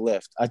wrong with the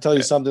lift? I tell you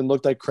Yeah. something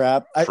looked like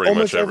crap. Pretty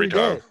Almost much every day.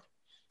 time.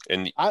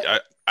 And I-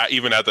 I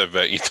even at the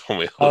event, you told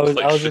me it I looked was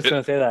like just shit.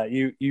 gonna say that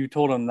you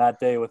told him that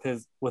day with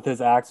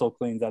his axle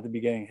cleans at the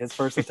beginning, his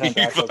first attempt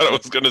You axle thought I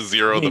cleans, was going to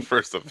zero the He-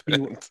 first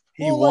event.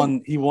 he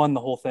Well, won the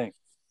whole thing.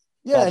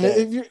 Yeah, that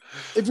and day.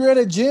 if you're at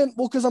a gym,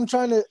 well, because what's No,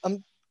 Dante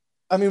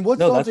that's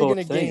what going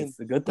I'm to saying. gain? It's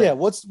a good thing. Yeah,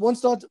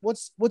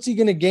 what's he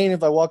going to gain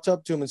if I walked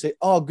up to him and say,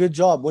 "Oh, good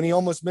job," when he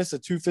almost missed a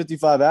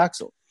 255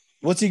 axle?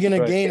 What's he going to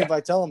Right. gain if I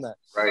tell him that?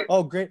 Right.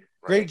 Oh, great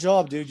Right.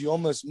 job, dude! You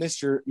almost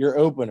missed your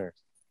opener.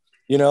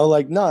 You know,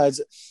 like no, it's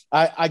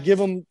I give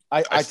him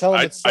I tell him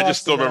I it sucks,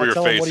 just still and then remember I your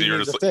tell him face, what so he you're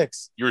needs just to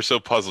fix. You were so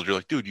puzzled. You're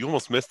like, dude, you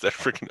almost missed that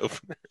freaking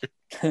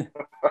opener.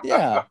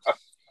 Yeah,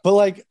 but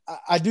like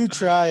I do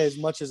try as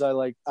much as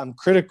I'm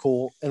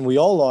critical, and we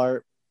all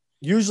are.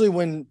 Usually,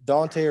 when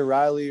Dante or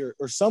Riley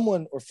or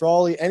someone or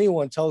Frawley,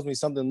 anyone tells me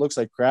something looks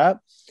like crap,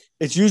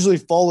 it's usually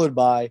followed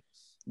by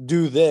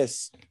do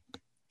this,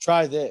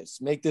 try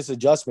this, make this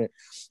adjustment.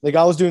 Like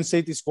I was doing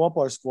safety squat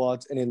bar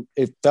squats, and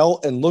it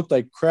felt and looked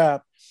like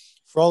crap.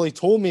 Frawley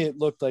told me it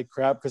looked like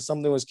crap because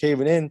something was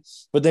caving in,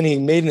 but then he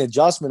made an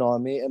adjustment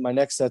on me, and my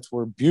next sets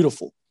were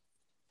beautiful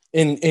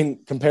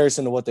in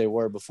comparison to what they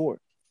were before.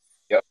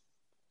 Yep.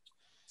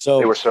 So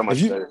They were so much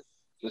if you, better.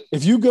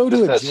 If you go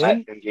to Just a that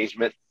gym, set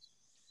engagement.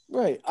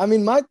 right? I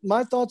mean,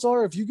 my thoughts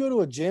are if you go to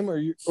a gym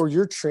or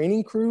your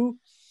training crew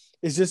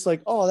is just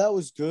like, oh, that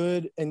was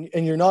good, and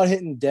you're not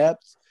hitting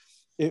depth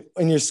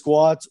in your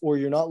squats, or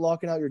you're not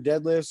locking out your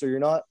deadlifts, or you're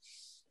not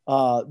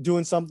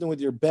doing something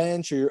with your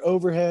bench or your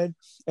overhead,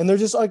 and they're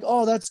just like,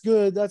 oh, that's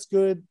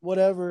good,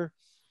 whatever.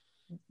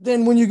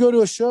 Then when you go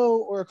to a show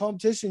or a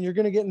competition, you're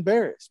going to get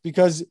embarrassed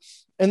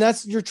and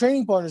that's your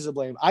training partners to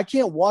blame. I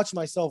can't watch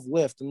myself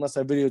lift unless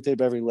I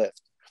videotape every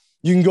lift.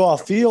 You can go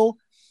off feel,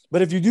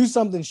 but if you do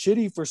something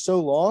shitty for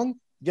so long,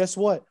 guess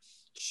what?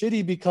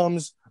 Shitty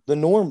becomes the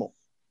normal.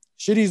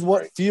 Shitty is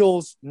what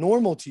feels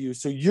normal to you.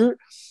 So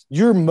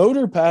your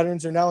motor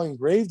patterns are now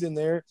engraved in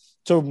there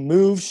to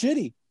move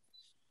shitty.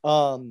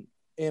 And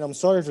I'm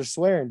sorry for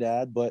swearing,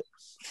 Dad, but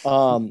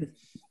and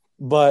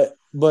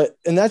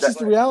that's just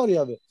the reality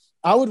of it.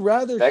 I would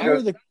rather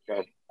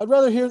I'd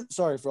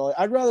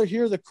rather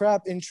hear the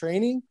crap in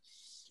training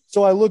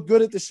so I look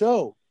good at the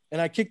show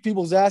and I kick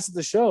people's ass at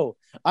the show.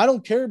 I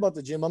don't care about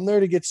the gym. I'm there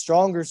to get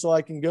stronger so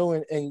I can go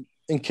and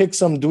kick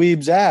some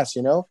dweeb's ass,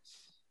 you know?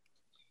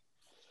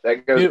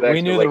 That goes back we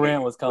to knew like the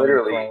rant was coming.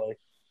 literally. Probably.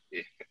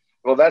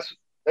 Well, that's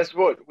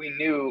what we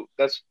knew.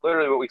 That's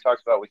literally what we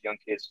talked about with young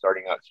kids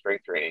starting out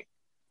strength training.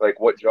 Like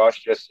what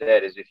Josh just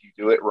said is, if you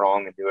do it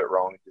wrong and do it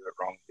wrong and do it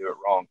wrong and do it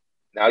wrong,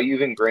 now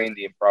you've ingrained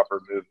the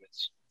improper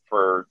movements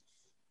for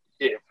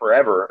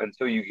forever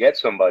until you get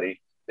somebody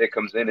that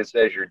comes in and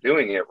says you're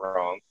doing it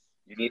wrong.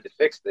 You need to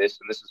fix this,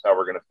 and this is how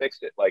we're going to fix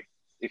it. Like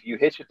if you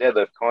hitch a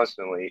deadlift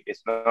constantly,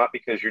 it's not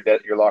because your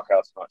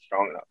lockout's not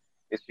strong enough.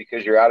 It's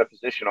because you're out of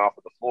position off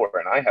of the floor,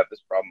 and I have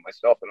this problem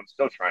myself, and I'm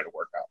still trying to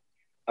work out.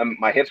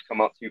 My hips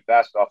come up too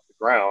fast off the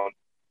ground,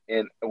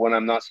 and when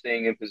I'm not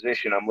staying in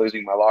position, I'm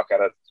losing my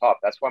lockout at the top.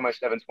 That's why my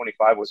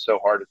 725 was so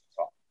hard at the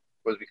top,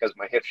 was because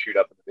my hips shoot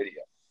up in the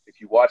video. If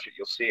you watch it,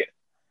 you'll see it.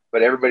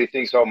 But everybody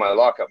thinks, oh, my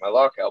lockout,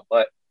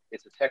 but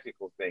it's a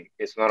technical thing.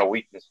 It's not a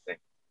weakness thing.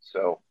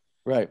 So,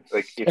 right.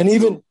 Like,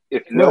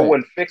 if no right.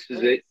 one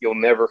fixes it, you'll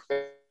never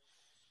fix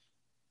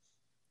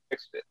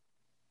it.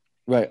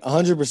 Right,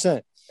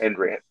 100%. And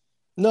rant.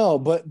 No,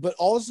 but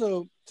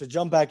also to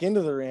jump back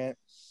into the rant,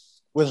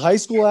 with high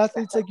school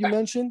athletes, like you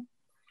mentioned,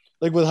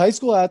 like with high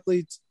school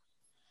athletes,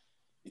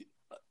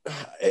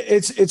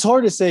 it's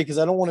hard to say because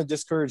I don't want to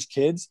discourage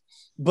kids,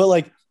 but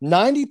like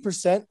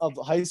 90% of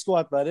high school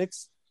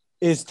athletics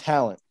is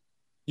talent.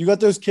 You got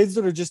those kids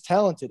that are just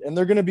talented and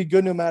they're going to be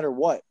good no matter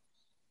what.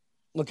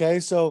 Okay.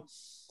 So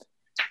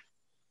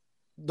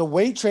the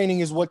weight training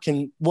is what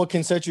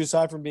can set you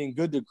aside from being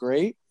good to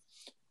great.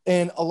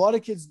 And a lot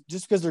of kids,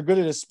 just because they're good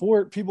at a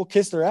sport, people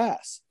kiss their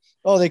ass.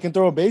 Oh, they can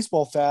throw a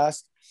baseball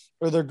fast,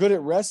 or they're good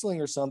at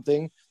wrestling or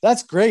something.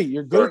 That's great.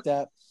 You're good at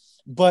that.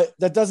 But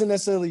that doesn't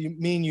necessarily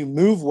mean you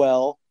move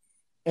well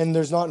and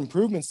there's not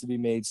improvements to be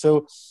made.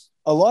 So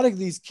a lot of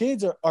these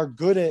kids are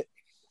good at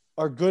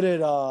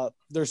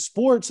their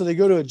sport. So they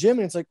go to a gym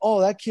and it's like,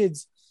 oh, that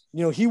kid's,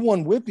 he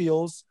won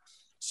Whippeals.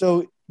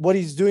 So what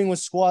he's doing with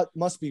squat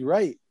must be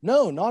right.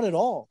 No, not at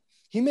all.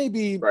 He may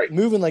be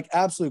moving like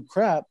absolute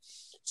crap.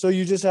 So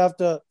you just have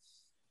to,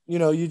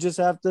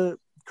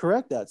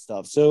 correct that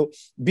stuff. So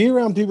be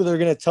around people that are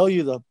going to tell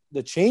you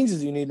the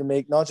changes you need to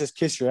make, not just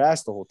kiss your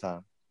ass the whole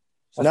time.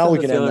 So now we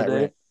can end that.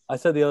 Right? I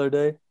said the other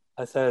day,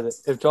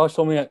 if Josh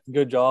told me a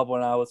good job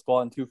when I was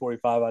squatting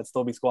 245, I'd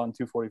still be squatting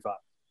 245.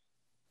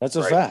 That's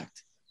a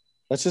fact.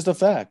 That's just a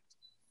fact.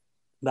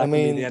 That can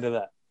be the end of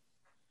that.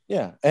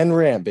 Yeah. End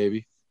rant,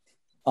 baby.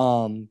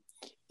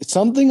 It's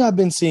something I've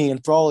been seeing,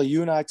 and probably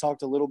you and I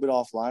talked a little bit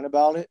offline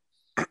about it,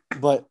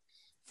 but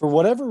for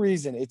whatever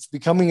reason, it's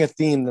becoming a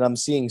theme that I'm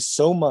seeing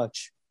so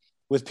much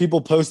with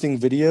people posting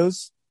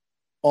videos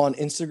on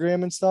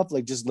Instagram and stuff,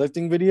 like just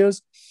lifting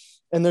videos.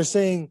 And they're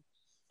saying,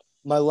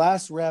 my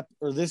last rep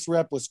or this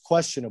rep was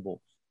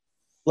questionable.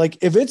 Like,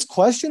 if it's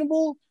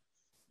questionable,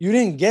 you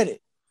didn't get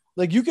it.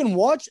 Like, you can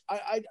watch.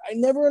 I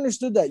never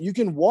understood that. You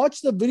can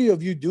watch the video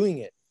of you doing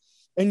it,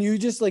 and you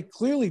just like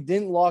clearly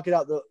didn't lock it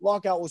out. The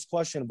lockout was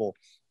questionable,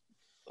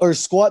 or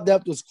squat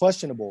depth was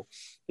questionable.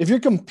 If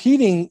you're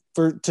competing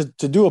to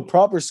do a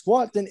proper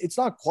squat, then it's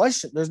not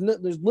questioned. There's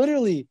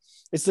literally,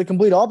 it's the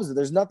complete opposite.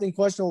 There's nothing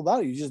questionable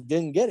about it. You just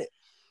didn't get it.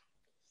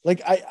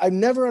 Like, I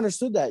never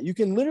understood that. You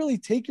can literally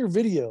take your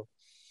video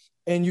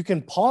and you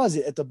can pause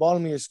it at the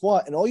bottom of your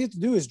squat, and all you have to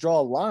do is draw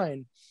a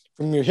line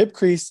from your hip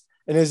crease.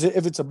 And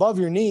if it's above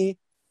your knee,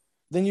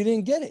 then you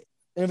didn't get it.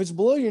 And if it's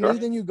below your knee,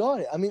 then you got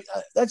it. I mean,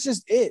 that's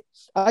just it.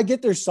 I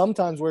get there's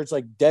sometimes where it's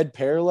like dead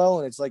parallel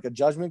and it's like a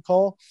judgment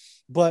call.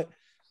 But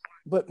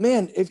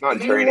man, if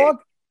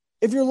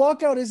your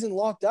lockout isn't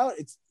locked out,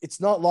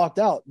 it's not locked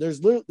out.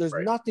 There's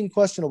nothing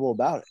questionable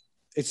about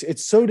it.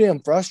 It's so damn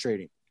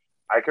frustrating.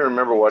 I can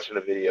remember watching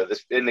a video.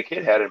 And the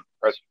kid had an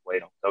impressive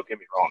weight on. Don't get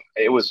me wrong.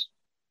 It was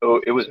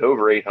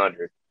over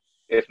 800.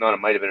 If not, it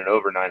might have been an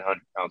over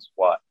 900-pound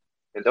squat.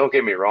 And don't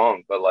get me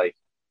wrong, but like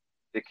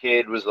the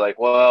kid was like,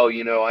 well,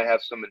 I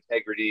have some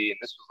integrity. And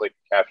this was like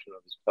the caption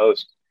of his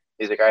post.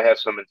 He's like, I have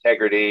some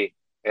integrity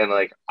and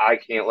like, I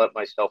can't let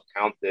myself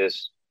count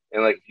this.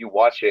 And like, if you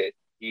watch it,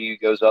 he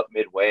goes up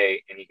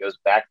midway and he goes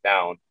back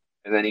down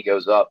and then he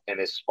goes up and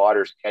his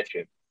spotters catch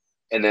him.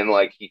 And then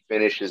like, he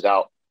finishes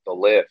out the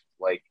lift,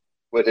 like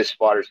with his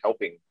spotters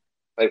helping.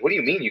 Like, what do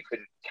you mean you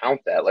couldn't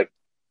count that? Like,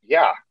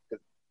 yeah,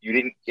 you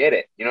didn't get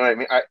it. You know what I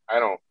mean? I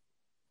don't.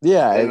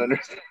 Yeah. I don't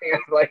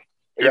understand. Like,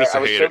 you're just a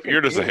hater.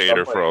 You're just a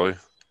hater, probably.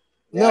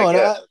 No, and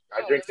I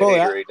drink the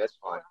Gatorade. That's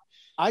fine.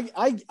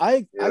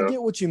 I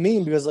get what you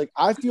mean, because like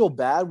I feel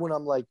bad when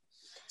I'm like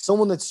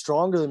someone that's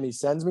stronger than me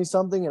sends me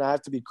something and I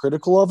have to be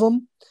critical of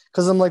them,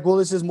 because I'm like, well,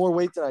 this is more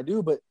weight than I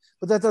do, but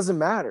that doesn't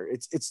matter.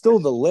 It's still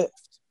the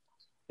lift.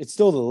 It's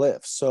still the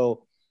lift.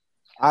 So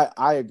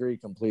I agree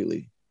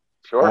completely.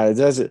 Sure.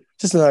 That's it.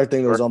 Just another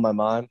thing that was on my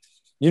mind.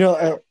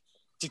 To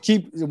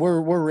keep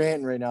we're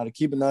ranting right now. To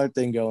keep another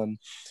thing going,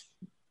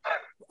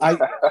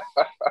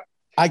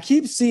 I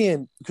keep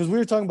seeing, because we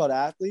were talking about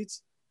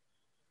athletes,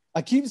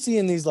 I keep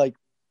seeing these like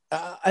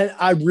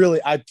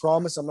I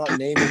promise I'm not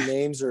naming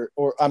names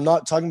or I'm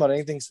not talking about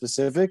anything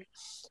specific,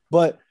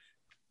 but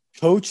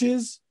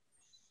kids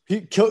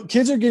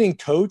are getting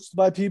coached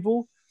by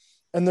people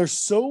and they're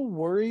so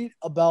worried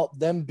about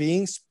them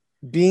being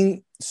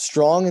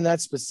strong in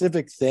that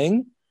specific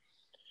thing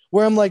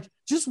where I'm like,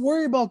 just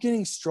worry about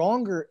getting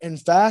stronger and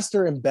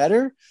faster and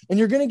better. And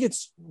you're going to get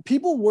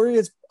people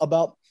worried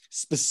about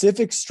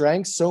specific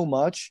strengths so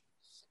much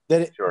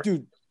that,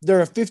 dude,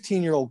 they're a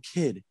 15-year-old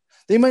kid.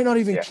 They might not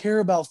even care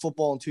about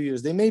football in 2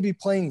 years. They may be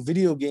playing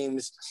video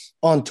games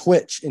on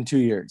Twitch in 2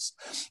 years.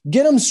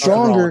 Get them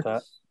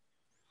stronger.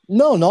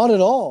 No, not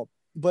at all.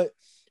 But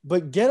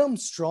get them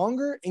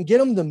stronger and get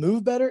them to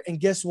move better. And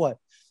guess what?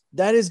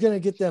 That is going to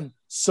get them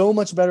so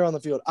much better on the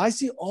field. I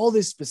see all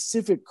this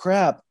specific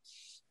crap.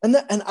 And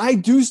I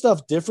do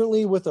stuff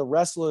differently with a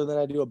wrestler than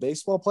I do a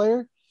baseball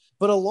player.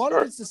 But a lot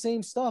of it's the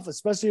same stuff,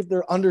 especially if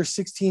they're under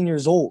 16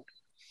 years old,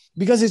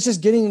 because it's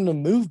just getting them to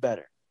move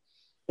better.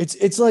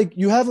 It's like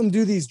you have them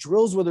do these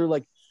drills where they're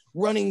like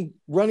running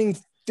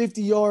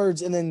 50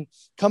 yards and then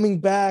coming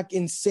back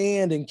in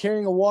sand and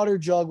carrying a water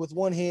jug with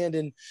one hand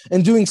and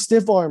doing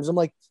stiff arms. I'm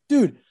like,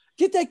 dude,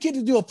 get that kid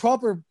to do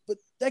but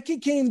that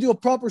kid can't even do a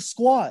proper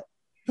squat.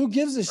 Who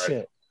gives a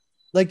shit?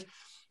 Like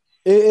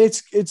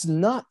it's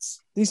nuts.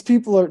 These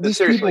people are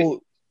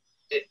people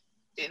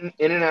in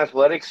an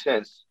athletic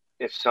sense,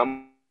 if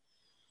somebody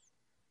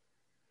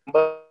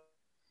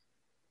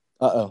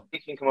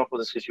can come up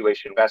with a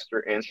situation faster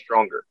and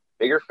stronger,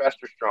 bigger,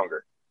 faster,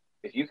 stronger.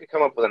 If you could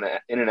come up with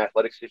in an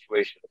athletic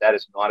situation, that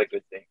is not a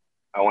good thing.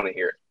 I want to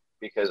hear it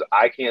because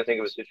I can't think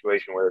of a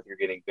situation where if you're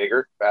getting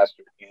bigger,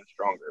 faster, and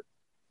stronger,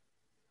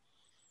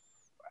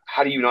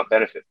 how do you not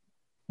benefit?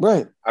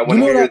 Right. I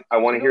want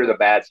to hear the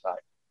bad side.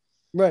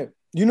 Right.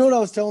 You know what I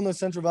was telling those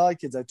Central Valley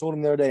kids? I told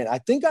them the other day, and I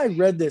think I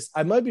read this.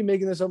 I might be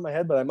making this up in my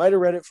head, but I might have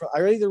read it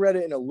I either read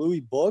it in a Louis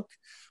book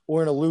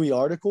or in a Louis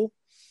article.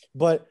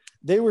 But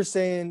they were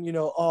saying,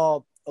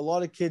 a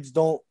lot of kids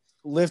don't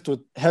lift with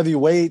heavy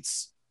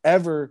weights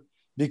ever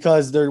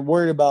because they're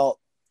worried about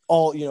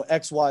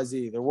X, Y,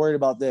 Z. They're worried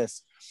about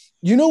this.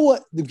 You know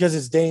what? Because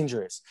it's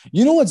dangerous.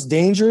 You know what's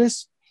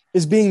dangerous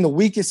is being the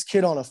weakest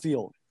kid on a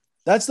field.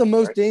 That's the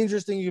most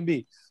dangerous thing you can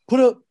be.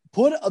 Put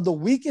the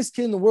weakest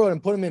kid in the world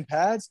and put him in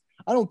pads.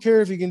 I don't care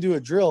if he can do a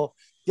drill.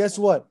 Guess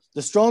what?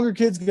 The stronger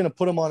kid's going to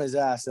put him on his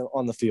ass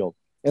on the field.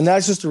 And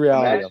that's just the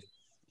reality of it.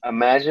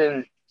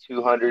 Imagine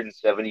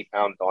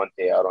 270-pound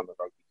Dante out on the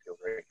rugby field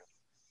right now.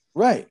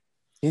 Right.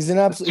 He's an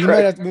absolute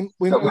 –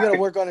 we got to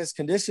work on his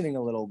conditioning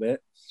a little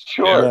bit.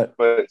 Sure,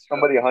 but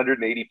somebody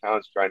 180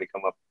 pounds trying to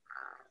come up.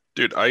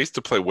 Dude, I used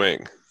to play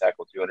wing.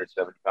 Tackle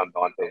 270-pound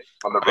Dante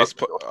on the rugby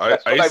field.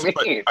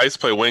 I used to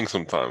play wing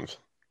sometimes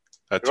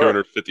at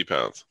 250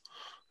 pounds.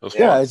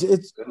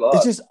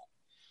 It's just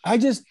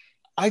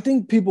I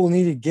think people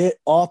need to get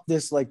off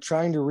this like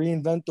trying to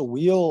reinvent the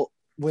wheel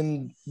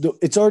when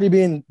it's already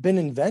been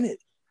invented.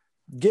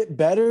 Get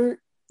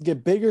better,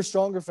 get bigger,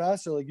 stronger,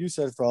 faster, like you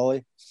said,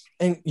 Frawley,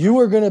 and you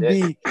are going to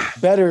be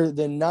better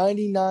than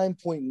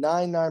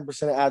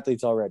 99.99% of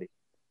athletes already.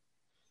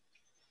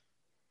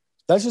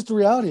 That's just the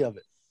reality of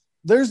it.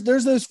 There's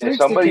those freaks. If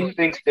somebody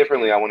thinks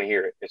differently, I want to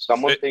hear it. If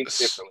someone thinks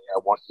differently, I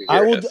want to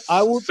hear it.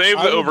 I will save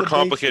the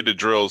overcomplicated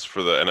drills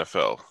for the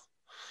NFL.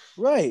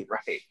 Right.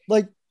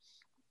 Like,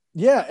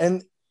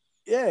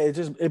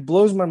 it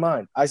blows my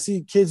mind. I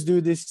see kids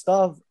do this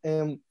stuff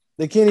and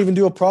they can't even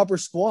do a proper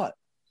squat.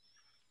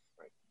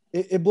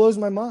 It blows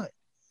my mind.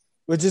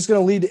 It's just going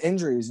to lead to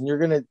injuries, and you're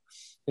going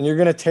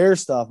to tear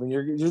stuff, and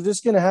you're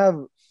just going to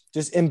have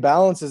just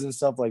imbalances and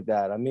stuff like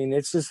that. I mean,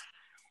 that's just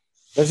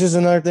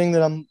another thing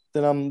that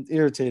I'm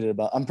irritated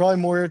about. I'm probably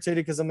more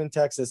irritated because I'm in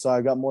Texas, so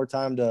I got more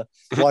time to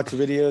watch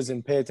videos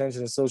and pay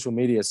attention to social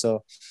media.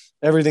 So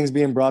everything's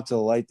being brought to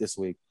the light this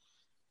week.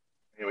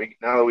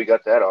 Now that we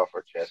got that off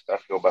our chest, I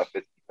feel about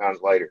 50 pounds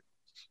lighter.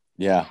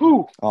 Yeah.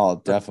 Whew.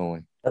 Oh,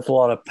 definitely. That's a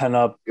lot of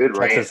pent-up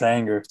Texas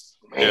anger.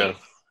 Yeah.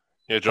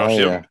 Yeah, Josh,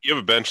 you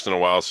haven't benched in a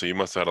while, so you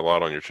must have had a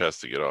lot on your chest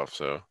to get off.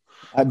 So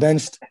I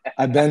benched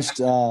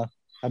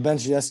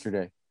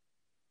yesterday.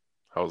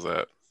 How was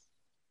that?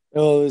 It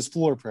was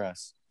floor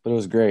press, but it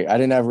was great. I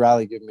didn't have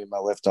Riley give me my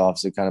lift off,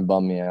 so it kind of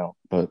bummed me out.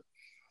 But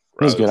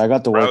it was good. I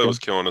got to work. Riley was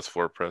killing his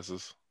floor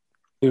presses.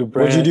 Dude,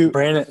 what'd you do?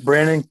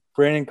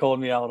 Brandon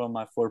called me out on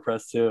my floor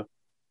press too.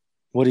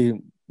 What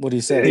do you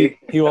say?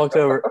 He walked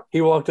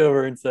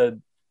over and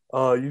said,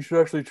 you should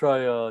actually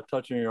try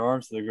touching your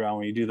arms to the ground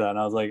when you do that. And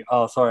I was like,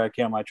 oh, sorry, I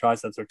can't. My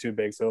triceps are too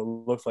big, so it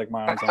looks like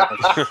my arms aren't.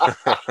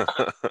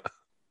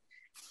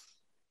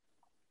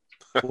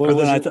 But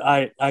then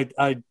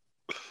I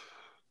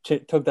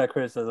took that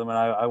criticism and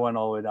I went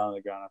all the way down to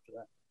the ground after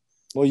that.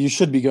 Well, you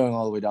should be going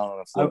all the way down on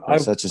a floor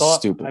press. That's just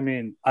stupid. I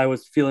mean, I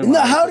was feeling.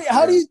 No,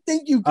 how do you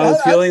think you? I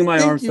was feeling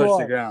my arms touch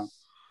the ground.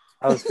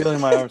 I was feeling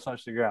my arms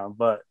touch the ground,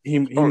 but he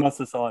must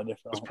have saw it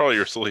differently. It's probably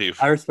your sleeve.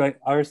 I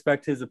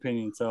respect his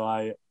opinion, so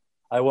I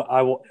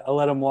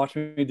let him watch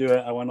me do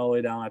it. I went all the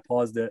way down. I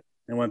paused it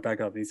and went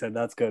back up. He said,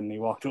 "That's good," and he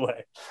walked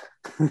away.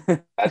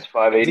 That's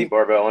 580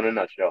 barbell in a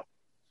nutshell.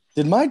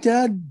 Did my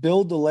dad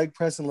build the leg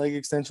press and leg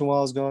extension while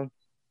I was gone?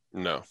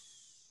 No.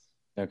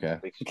 Okay.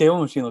 The cable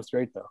machine looks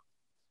great though.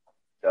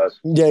 Does.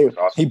 Yeah, It's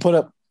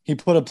awesome. he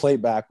put a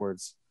plate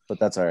backwards, but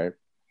that's all right.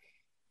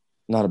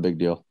 Not a big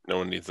deal. No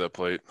one needs that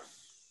plate.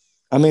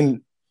 I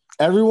mean,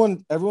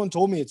 everyone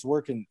told me it's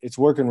working. It's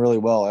working really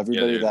well.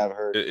 Everybody dude. that I've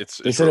heard, they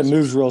said real it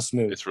moves smooth. real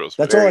smooth. It's real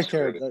smooth. That's all I Very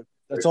care. smooth.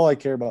 That's all I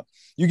care about.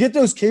 You get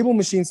those cable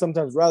machines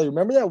sometimes. Riley,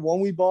 remember that one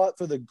we bought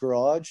for the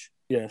garage?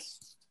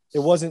 Yes. It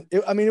wasn't.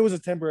 I mean, it was a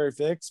temporary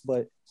fix,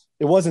 but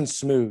it wasn't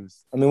smooth.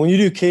 I mean, when you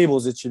do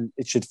cables, it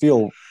should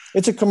feel.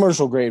 It's a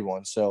commercial grade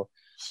one. So,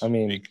 I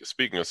mean,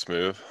 Speaking of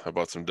smooth, I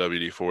bought some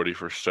WD-40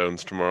 for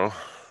stones tomorrow.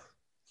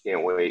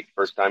 Can't wait.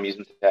 First time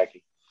using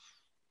tacky.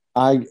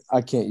 I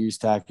can't use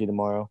tacky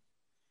tomorrow.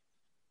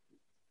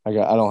 I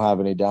don't have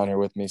any down here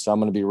with me, so I'm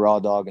gonna be raw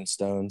dog and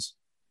stones.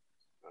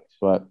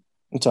 But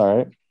it's all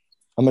right.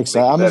 I'm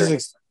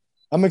excited.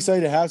 I'm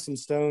excited to have some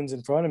stones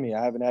in front of me.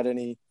 I haven't had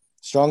any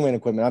strongman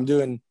equipment. I'm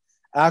doing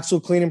axle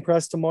clean and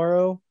press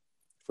tomorrow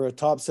for a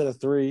top set of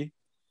 3.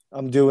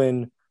 I'm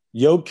doing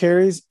yoke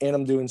carries and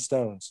I'm doing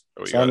stones.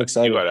 Oh, so I'm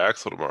excited. You got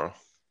axle tomorrow.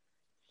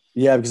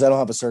 Yeah, because I don't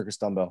have a circus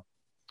dumbbell.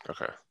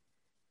 Okay.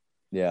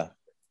 Yeah.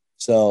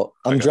 So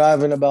I'm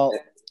driving about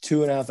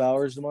 2.5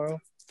 hours tomorrow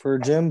for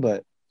a gym,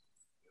 but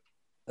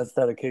that's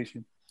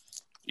dedication.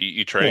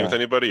 You training with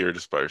anybody or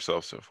just by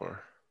yourself so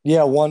far?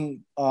 Yeah,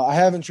 one. I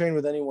haven't trained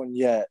with anyone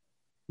yet.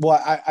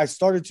 Well, I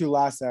started to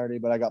last Saturday,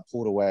 but I got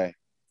pulled away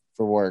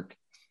for work.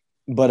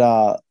 But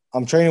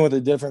I'm training with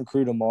a different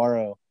crew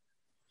tomorrow.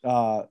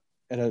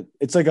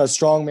 It's like a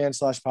strongman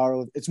 /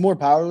 powerlift. It's more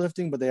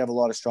powerlifting, but they have a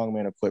lot of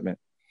strongman equipment.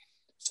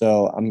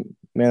 So I'm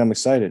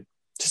excited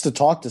just to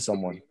talk to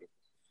someone.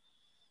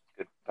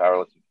 Good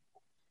powerlifting.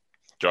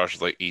 Josh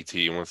is like ET.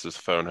 He wants his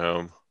phone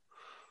home.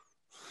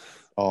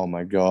 Oh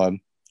my God.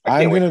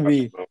 I'm going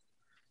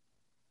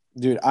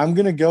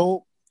to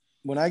go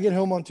when I get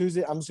home on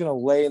Tuesday. I'm just going to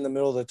lay in the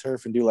middle of the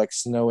turf and do like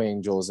snow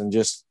angels and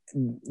just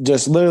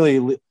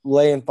literally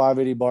lay in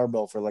 580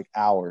 barbell for like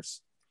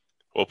hours.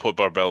 We'll put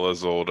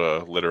Barbella's old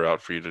litter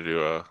out for you to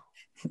do a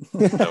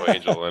snow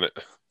angel in it.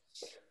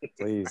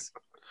 Please.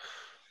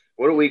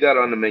 What do we got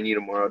on the menu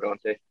tomorrow,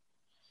 Dante?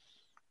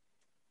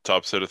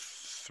 Top set of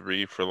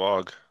 3 for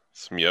log,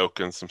 some yoke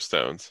and some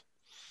stones.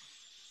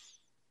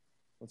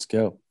 Let's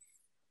go.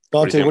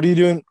 Dante, what are you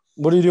doing?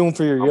 What are you doing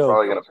for your yoke? I'm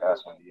probably gonna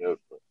pass on the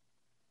yoke.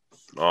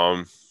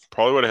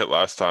 Probably what I hit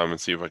last time and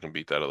see if I can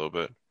beat that a little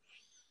bit.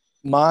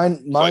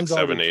 Mine's like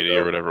 780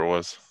 or whatever it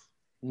was.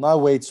 My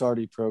weight's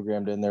already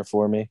programmed in there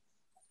for me.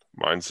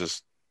 Mine's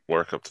just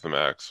work up to the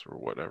max or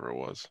whatever it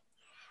was.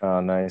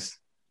 Oh, nice.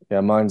 Yeah,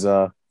 mine's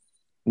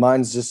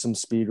just some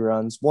speed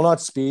runs. Well,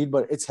 not speed,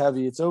 but it's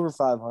heavy. It's over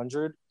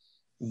 500,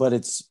 but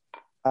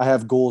I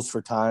have goals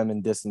for time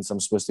and distance I'm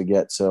supposed to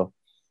get, so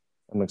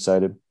I'm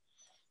excited.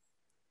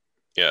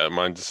 Yeah,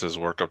 mine just says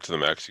work up to the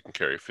max. You can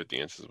carry 50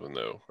 inches with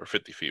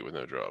 50 feet with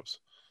no drops.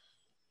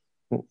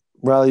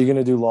 Riley, you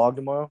gonna do log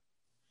tomorrow?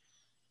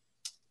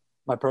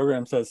 My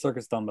program says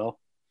circus dumbbell.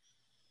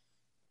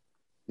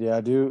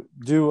 Yeah, do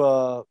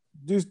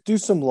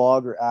some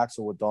log or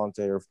axle with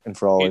Dante and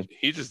Frawley.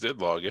 He just did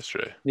log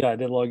yesterday. Yeah, I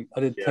did log. I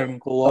did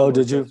technical log. Oh,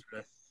 did you?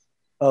 Yesterday.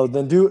 Oh,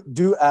 then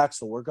do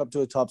axle. Work up to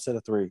a top set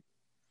of 3.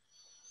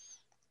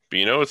 But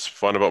you know what's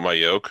fun about my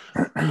yoke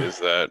is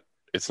that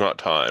it's not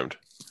timed.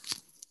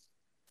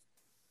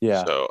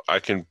 Yeah. So I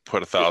can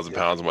put 1,000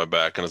 pounds on my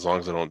back, and as long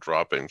as I don't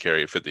drop it and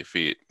carry it 50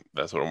 feet,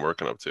 that's what I'm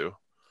working up to.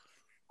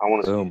 I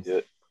want to see you do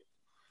it.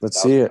 Let's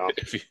see it.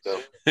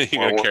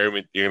 You're gonna carry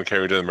me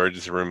to the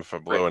emergency room if I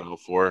blow an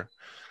L4.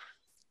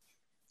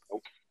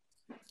 Nope.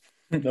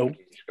 You're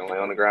just gonna lay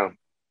on the ground.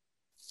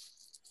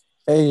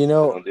 Hey,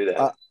 Don't do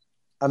that.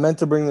 I meant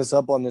to bring this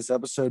up on this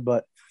episode,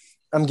 but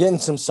I'm getting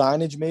some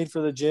signage made for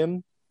the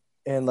gym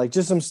and like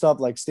just some stuff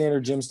like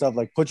standard gym stuff,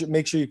 like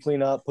make sure you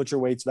clean up, put your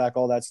weights back,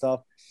 all that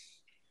stuff.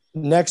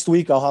 Next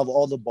week, I'll have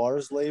all the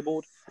bars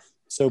labeled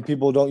so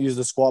people don't use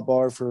the squat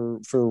bar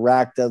for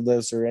rack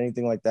deadlifts or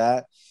anything like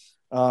that.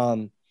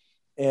 I'm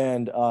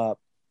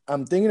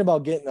thinking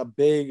about getting a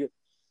big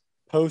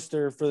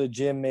poster for the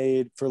gym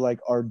made for like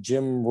our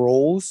gym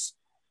rolls.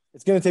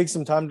 It's going to take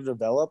some time to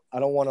develop. I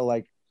don't want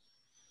to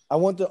I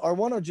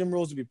want our gym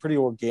rolls to be pretty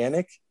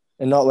organic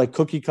and not like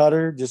cookie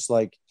cutter, just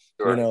like,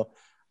 Sure.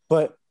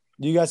 But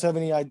do you guys have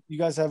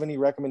any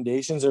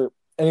recommendations, or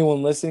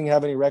anyone listening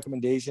have any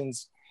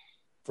recommendations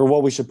for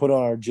what we should put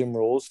on our gym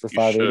rolls for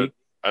 580?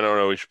 I don't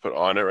know what we should put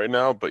on it right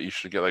now, but you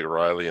should get like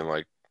Riley in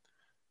like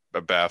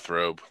a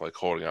bathrobe, like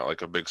holding out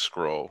like a big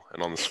scroll,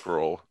 and on the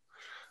scroll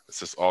it's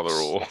just all the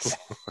rules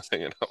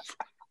hanging up.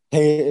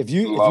 Hey, if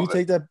you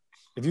take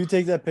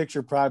that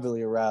picture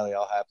privately of Riley,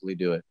 I'll happily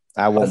do it.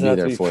 I won't be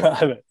there for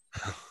it.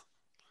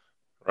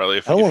 Riley,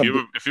 if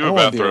you have a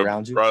bathrobe,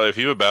 Riley, if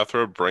you have a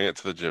bathrobe, bring it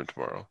to the gym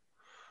tomorrow.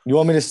 You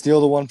want me to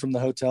steal the one from the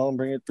hotel and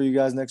bring it for you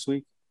guys next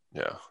week?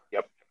 Yeah.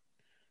 Yep.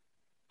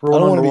 Rule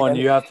number 1,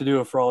 you have to do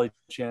a Frawley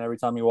chant every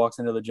time he walks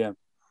into the gym.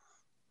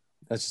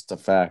 That's just a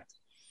fact.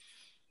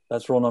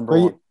 That's rule number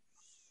 1.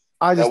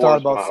 I just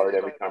thought about my heart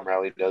every time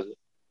Riley does it.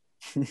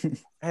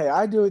 Hey,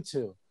 I do it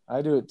too.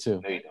 I do it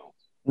too. No, you don't.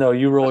 No,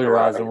 you roll That's your a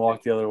eyes Riley and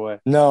walk the other way.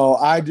 No,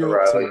 I That's a do it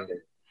Riley too.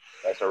 thing.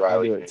 That's a I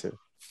Riley do it thing. too.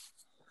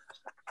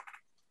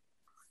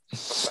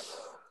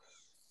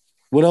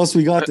 What else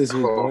we got this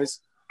week, Oh.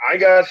 boys? I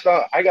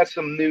got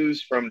some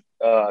news from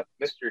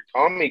Mr.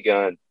 Tommy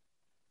Gunn.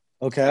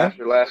 Okay.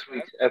 After last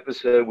week's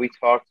episode, we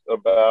talked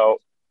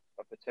about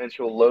a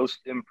potential low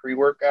stim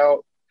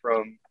pre-workout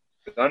from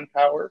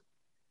Gunpower,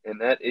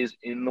 and that is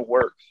in the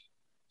works.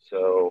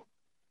 So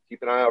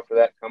keep an eye out for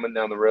that coming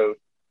down the road.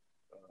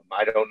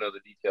 I don't know the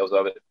details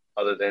of it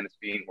other than it's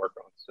being worked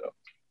on. So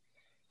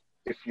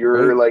if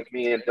you're like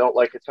me and don't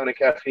like a ton of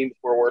caffeine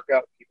before a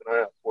workout, keep an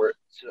eye out for it.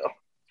 So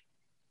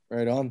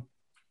Right on.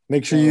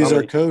 Make sure you use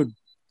our code.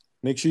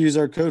 Make sure you use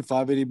our code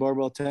 580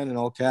 Barbell 10 in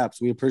all caps.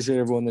 We appreciate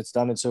everyone that's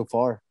done it so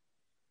far.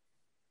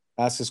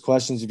 Ask us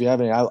questions if you have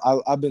any.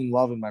 I've been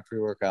loving my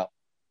pre-workout.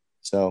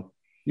 So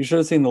You should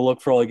have seen the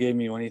look Frawley gave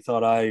me when he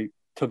thought I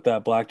took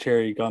that black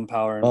cherry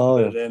Gunpower and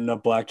put it in a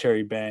black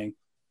cherry Bang.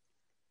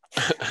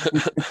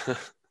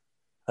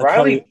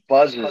 Riley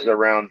buzzes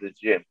around the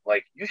gym.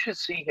 Like, you should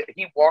see him.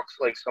 He walks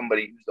like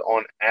somebody who's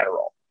on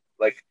Adderall,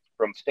 like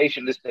from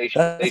station to station.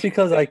 That's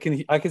because I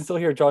can still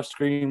hear Josh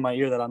screaming in my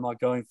ear that I'm not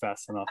going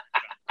fast enough.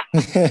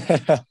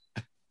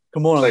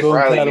 Come on, I'm going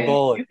Riley,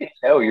 catabolic. you can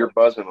tell you're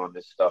buzzing on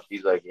this stuff.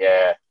 He's like,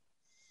 yeah.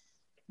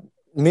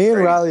 Me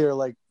and Riley are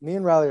like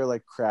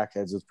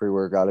crackheads with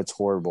pre-workout. It's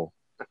horrible.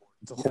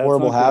 It's a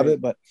horrible habit,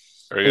 but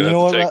are you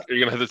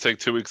gonna have to take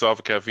 2 weeks off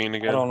of caffeine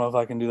again? I don't know if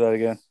I can do that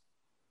again.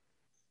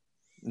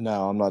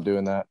 No, I'm not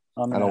doing that.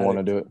 I don't want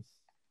to do it.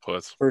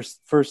 Plus,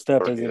 first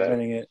step is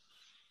admitting it.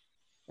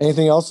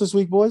 Anything else this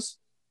week, boys?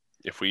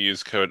 If we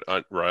use code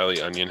Riley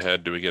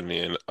Onionhead, do we get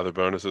any other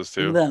bonuses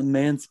too? Look at that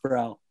man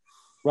sprout.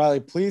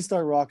 Riley, please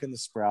start rocking the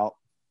sprout.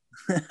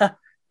 And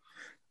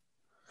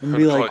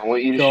be like, I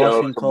want you to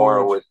show up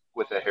tomorrow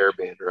with a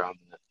hairband around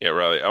that. Yeah,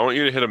 Riley. I want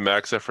you to hit a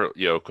max effort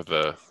yoke with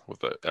a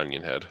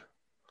onion head.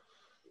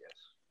 Yes.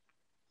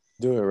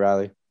 Do it,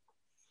 Riley.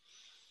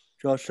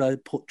 Josh, should I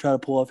try to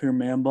pull off your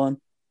man bun?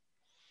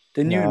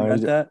 Didn't you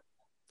invent that?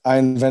 I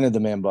invented the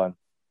man bun.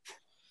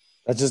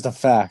 That's just a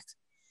fact.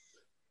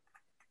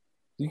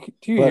 Do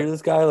you hear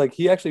this guy? Like,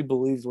 he actually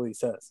believes what he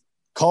says.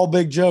 Call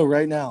Big Joe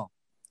right now.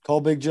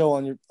 Call Big Joe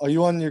on your. Are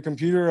you on your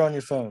computer or on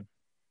your phone?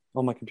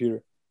 On my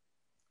computer.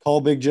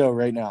 Call Big Joe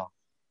right now.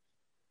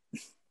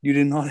 You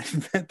did not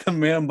invent the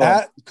man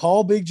bun.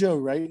 Call Big Joe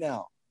right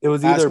now. It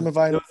was either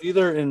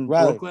in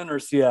Riley, Brooklyn or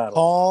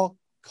Seattle.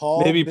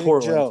 Call maybe Big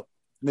Portland. Joe.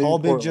 Maybe call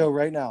Portland. Big Joe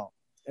right now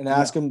and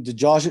ask him to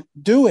Josh it.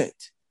 Do it.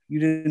 You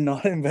did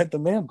not invent the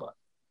man bun.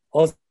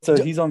 Also,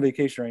 he's on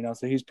vacation right now,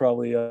 so he's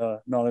probably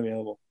not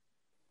available.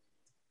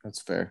 That's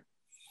fair.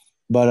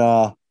 But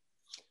I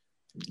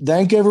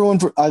thank everyone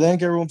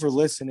for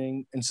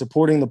listening and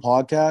supporting the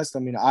podcast. I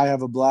mean, I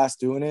have a blast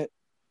doing it.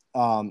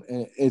 And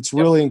it's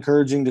really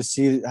encouraging to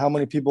see how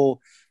many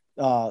people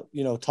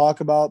talk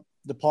about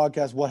the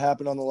podcast, what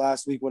happened on the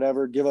last week,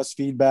 whatever, give us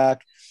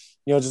feedback,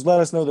 just let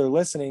us know they're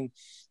listening.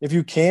 If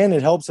you can,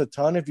 it helps a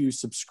ton if you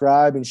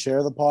subscribe and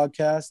share the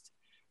podcast.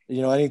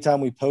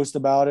 Anytime we post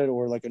about it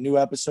or like a new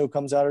episode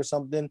comes out or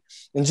something,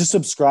 and just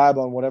subscribe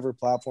on whatever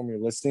platform you're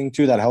listening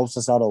to. That helps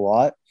us out a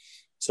lot.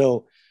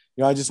 So,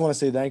 I just want to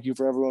say thank you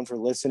for everyone for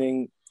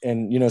listening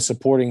and,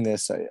 supporting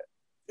this.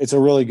 It's a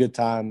really good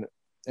time.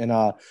 And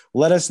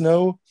let us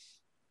know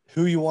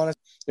who you want to.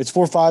 It's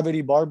for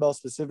 580 Barbell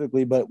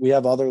specifically, but we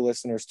have other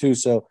listeners too.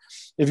 So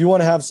if you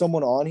want to have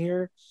someone on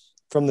here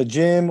from the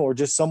gym or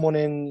just someone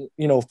in,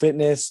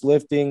 fitness,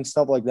 lifting,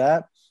 stuff like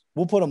that,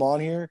 we'll put them on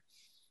here.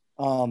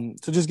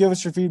 So just give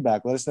us your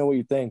feedback. Let us know what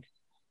you think.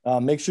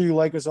 Make sure you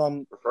like us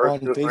on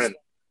Facebook.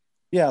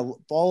 Yeah,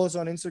 follow us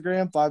on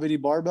Instagram, 580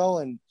 Barbell,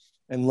 and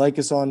like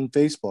us on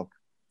Facebook,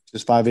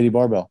 just 580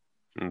 Barbell.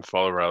 And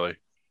follow Riley.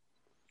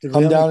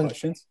 Come down.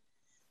 Questions?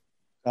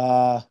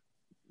 No,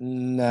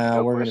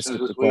 we're gonna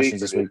skip the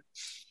questions this week.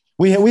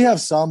 We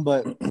have some,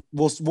 but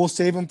we'll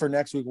save them for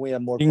next week when we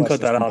have more. You can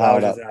questions cut that out. I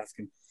was just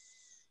asking.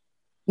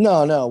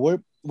 No,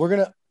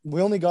 we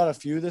only got a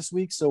few this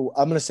week, so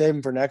I'm gonna save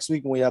them for next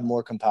week when we have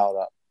more compiled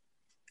up.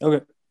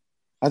 Okay.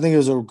 I think it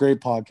was a great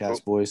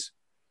podcast, boys.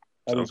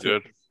 Sounds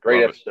good.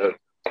 Great episode.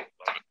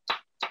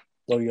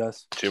 Love you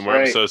guys. 2 more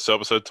episodes to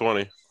episode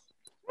 20.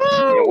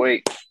 Can't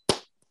wait.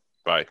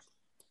 Bye.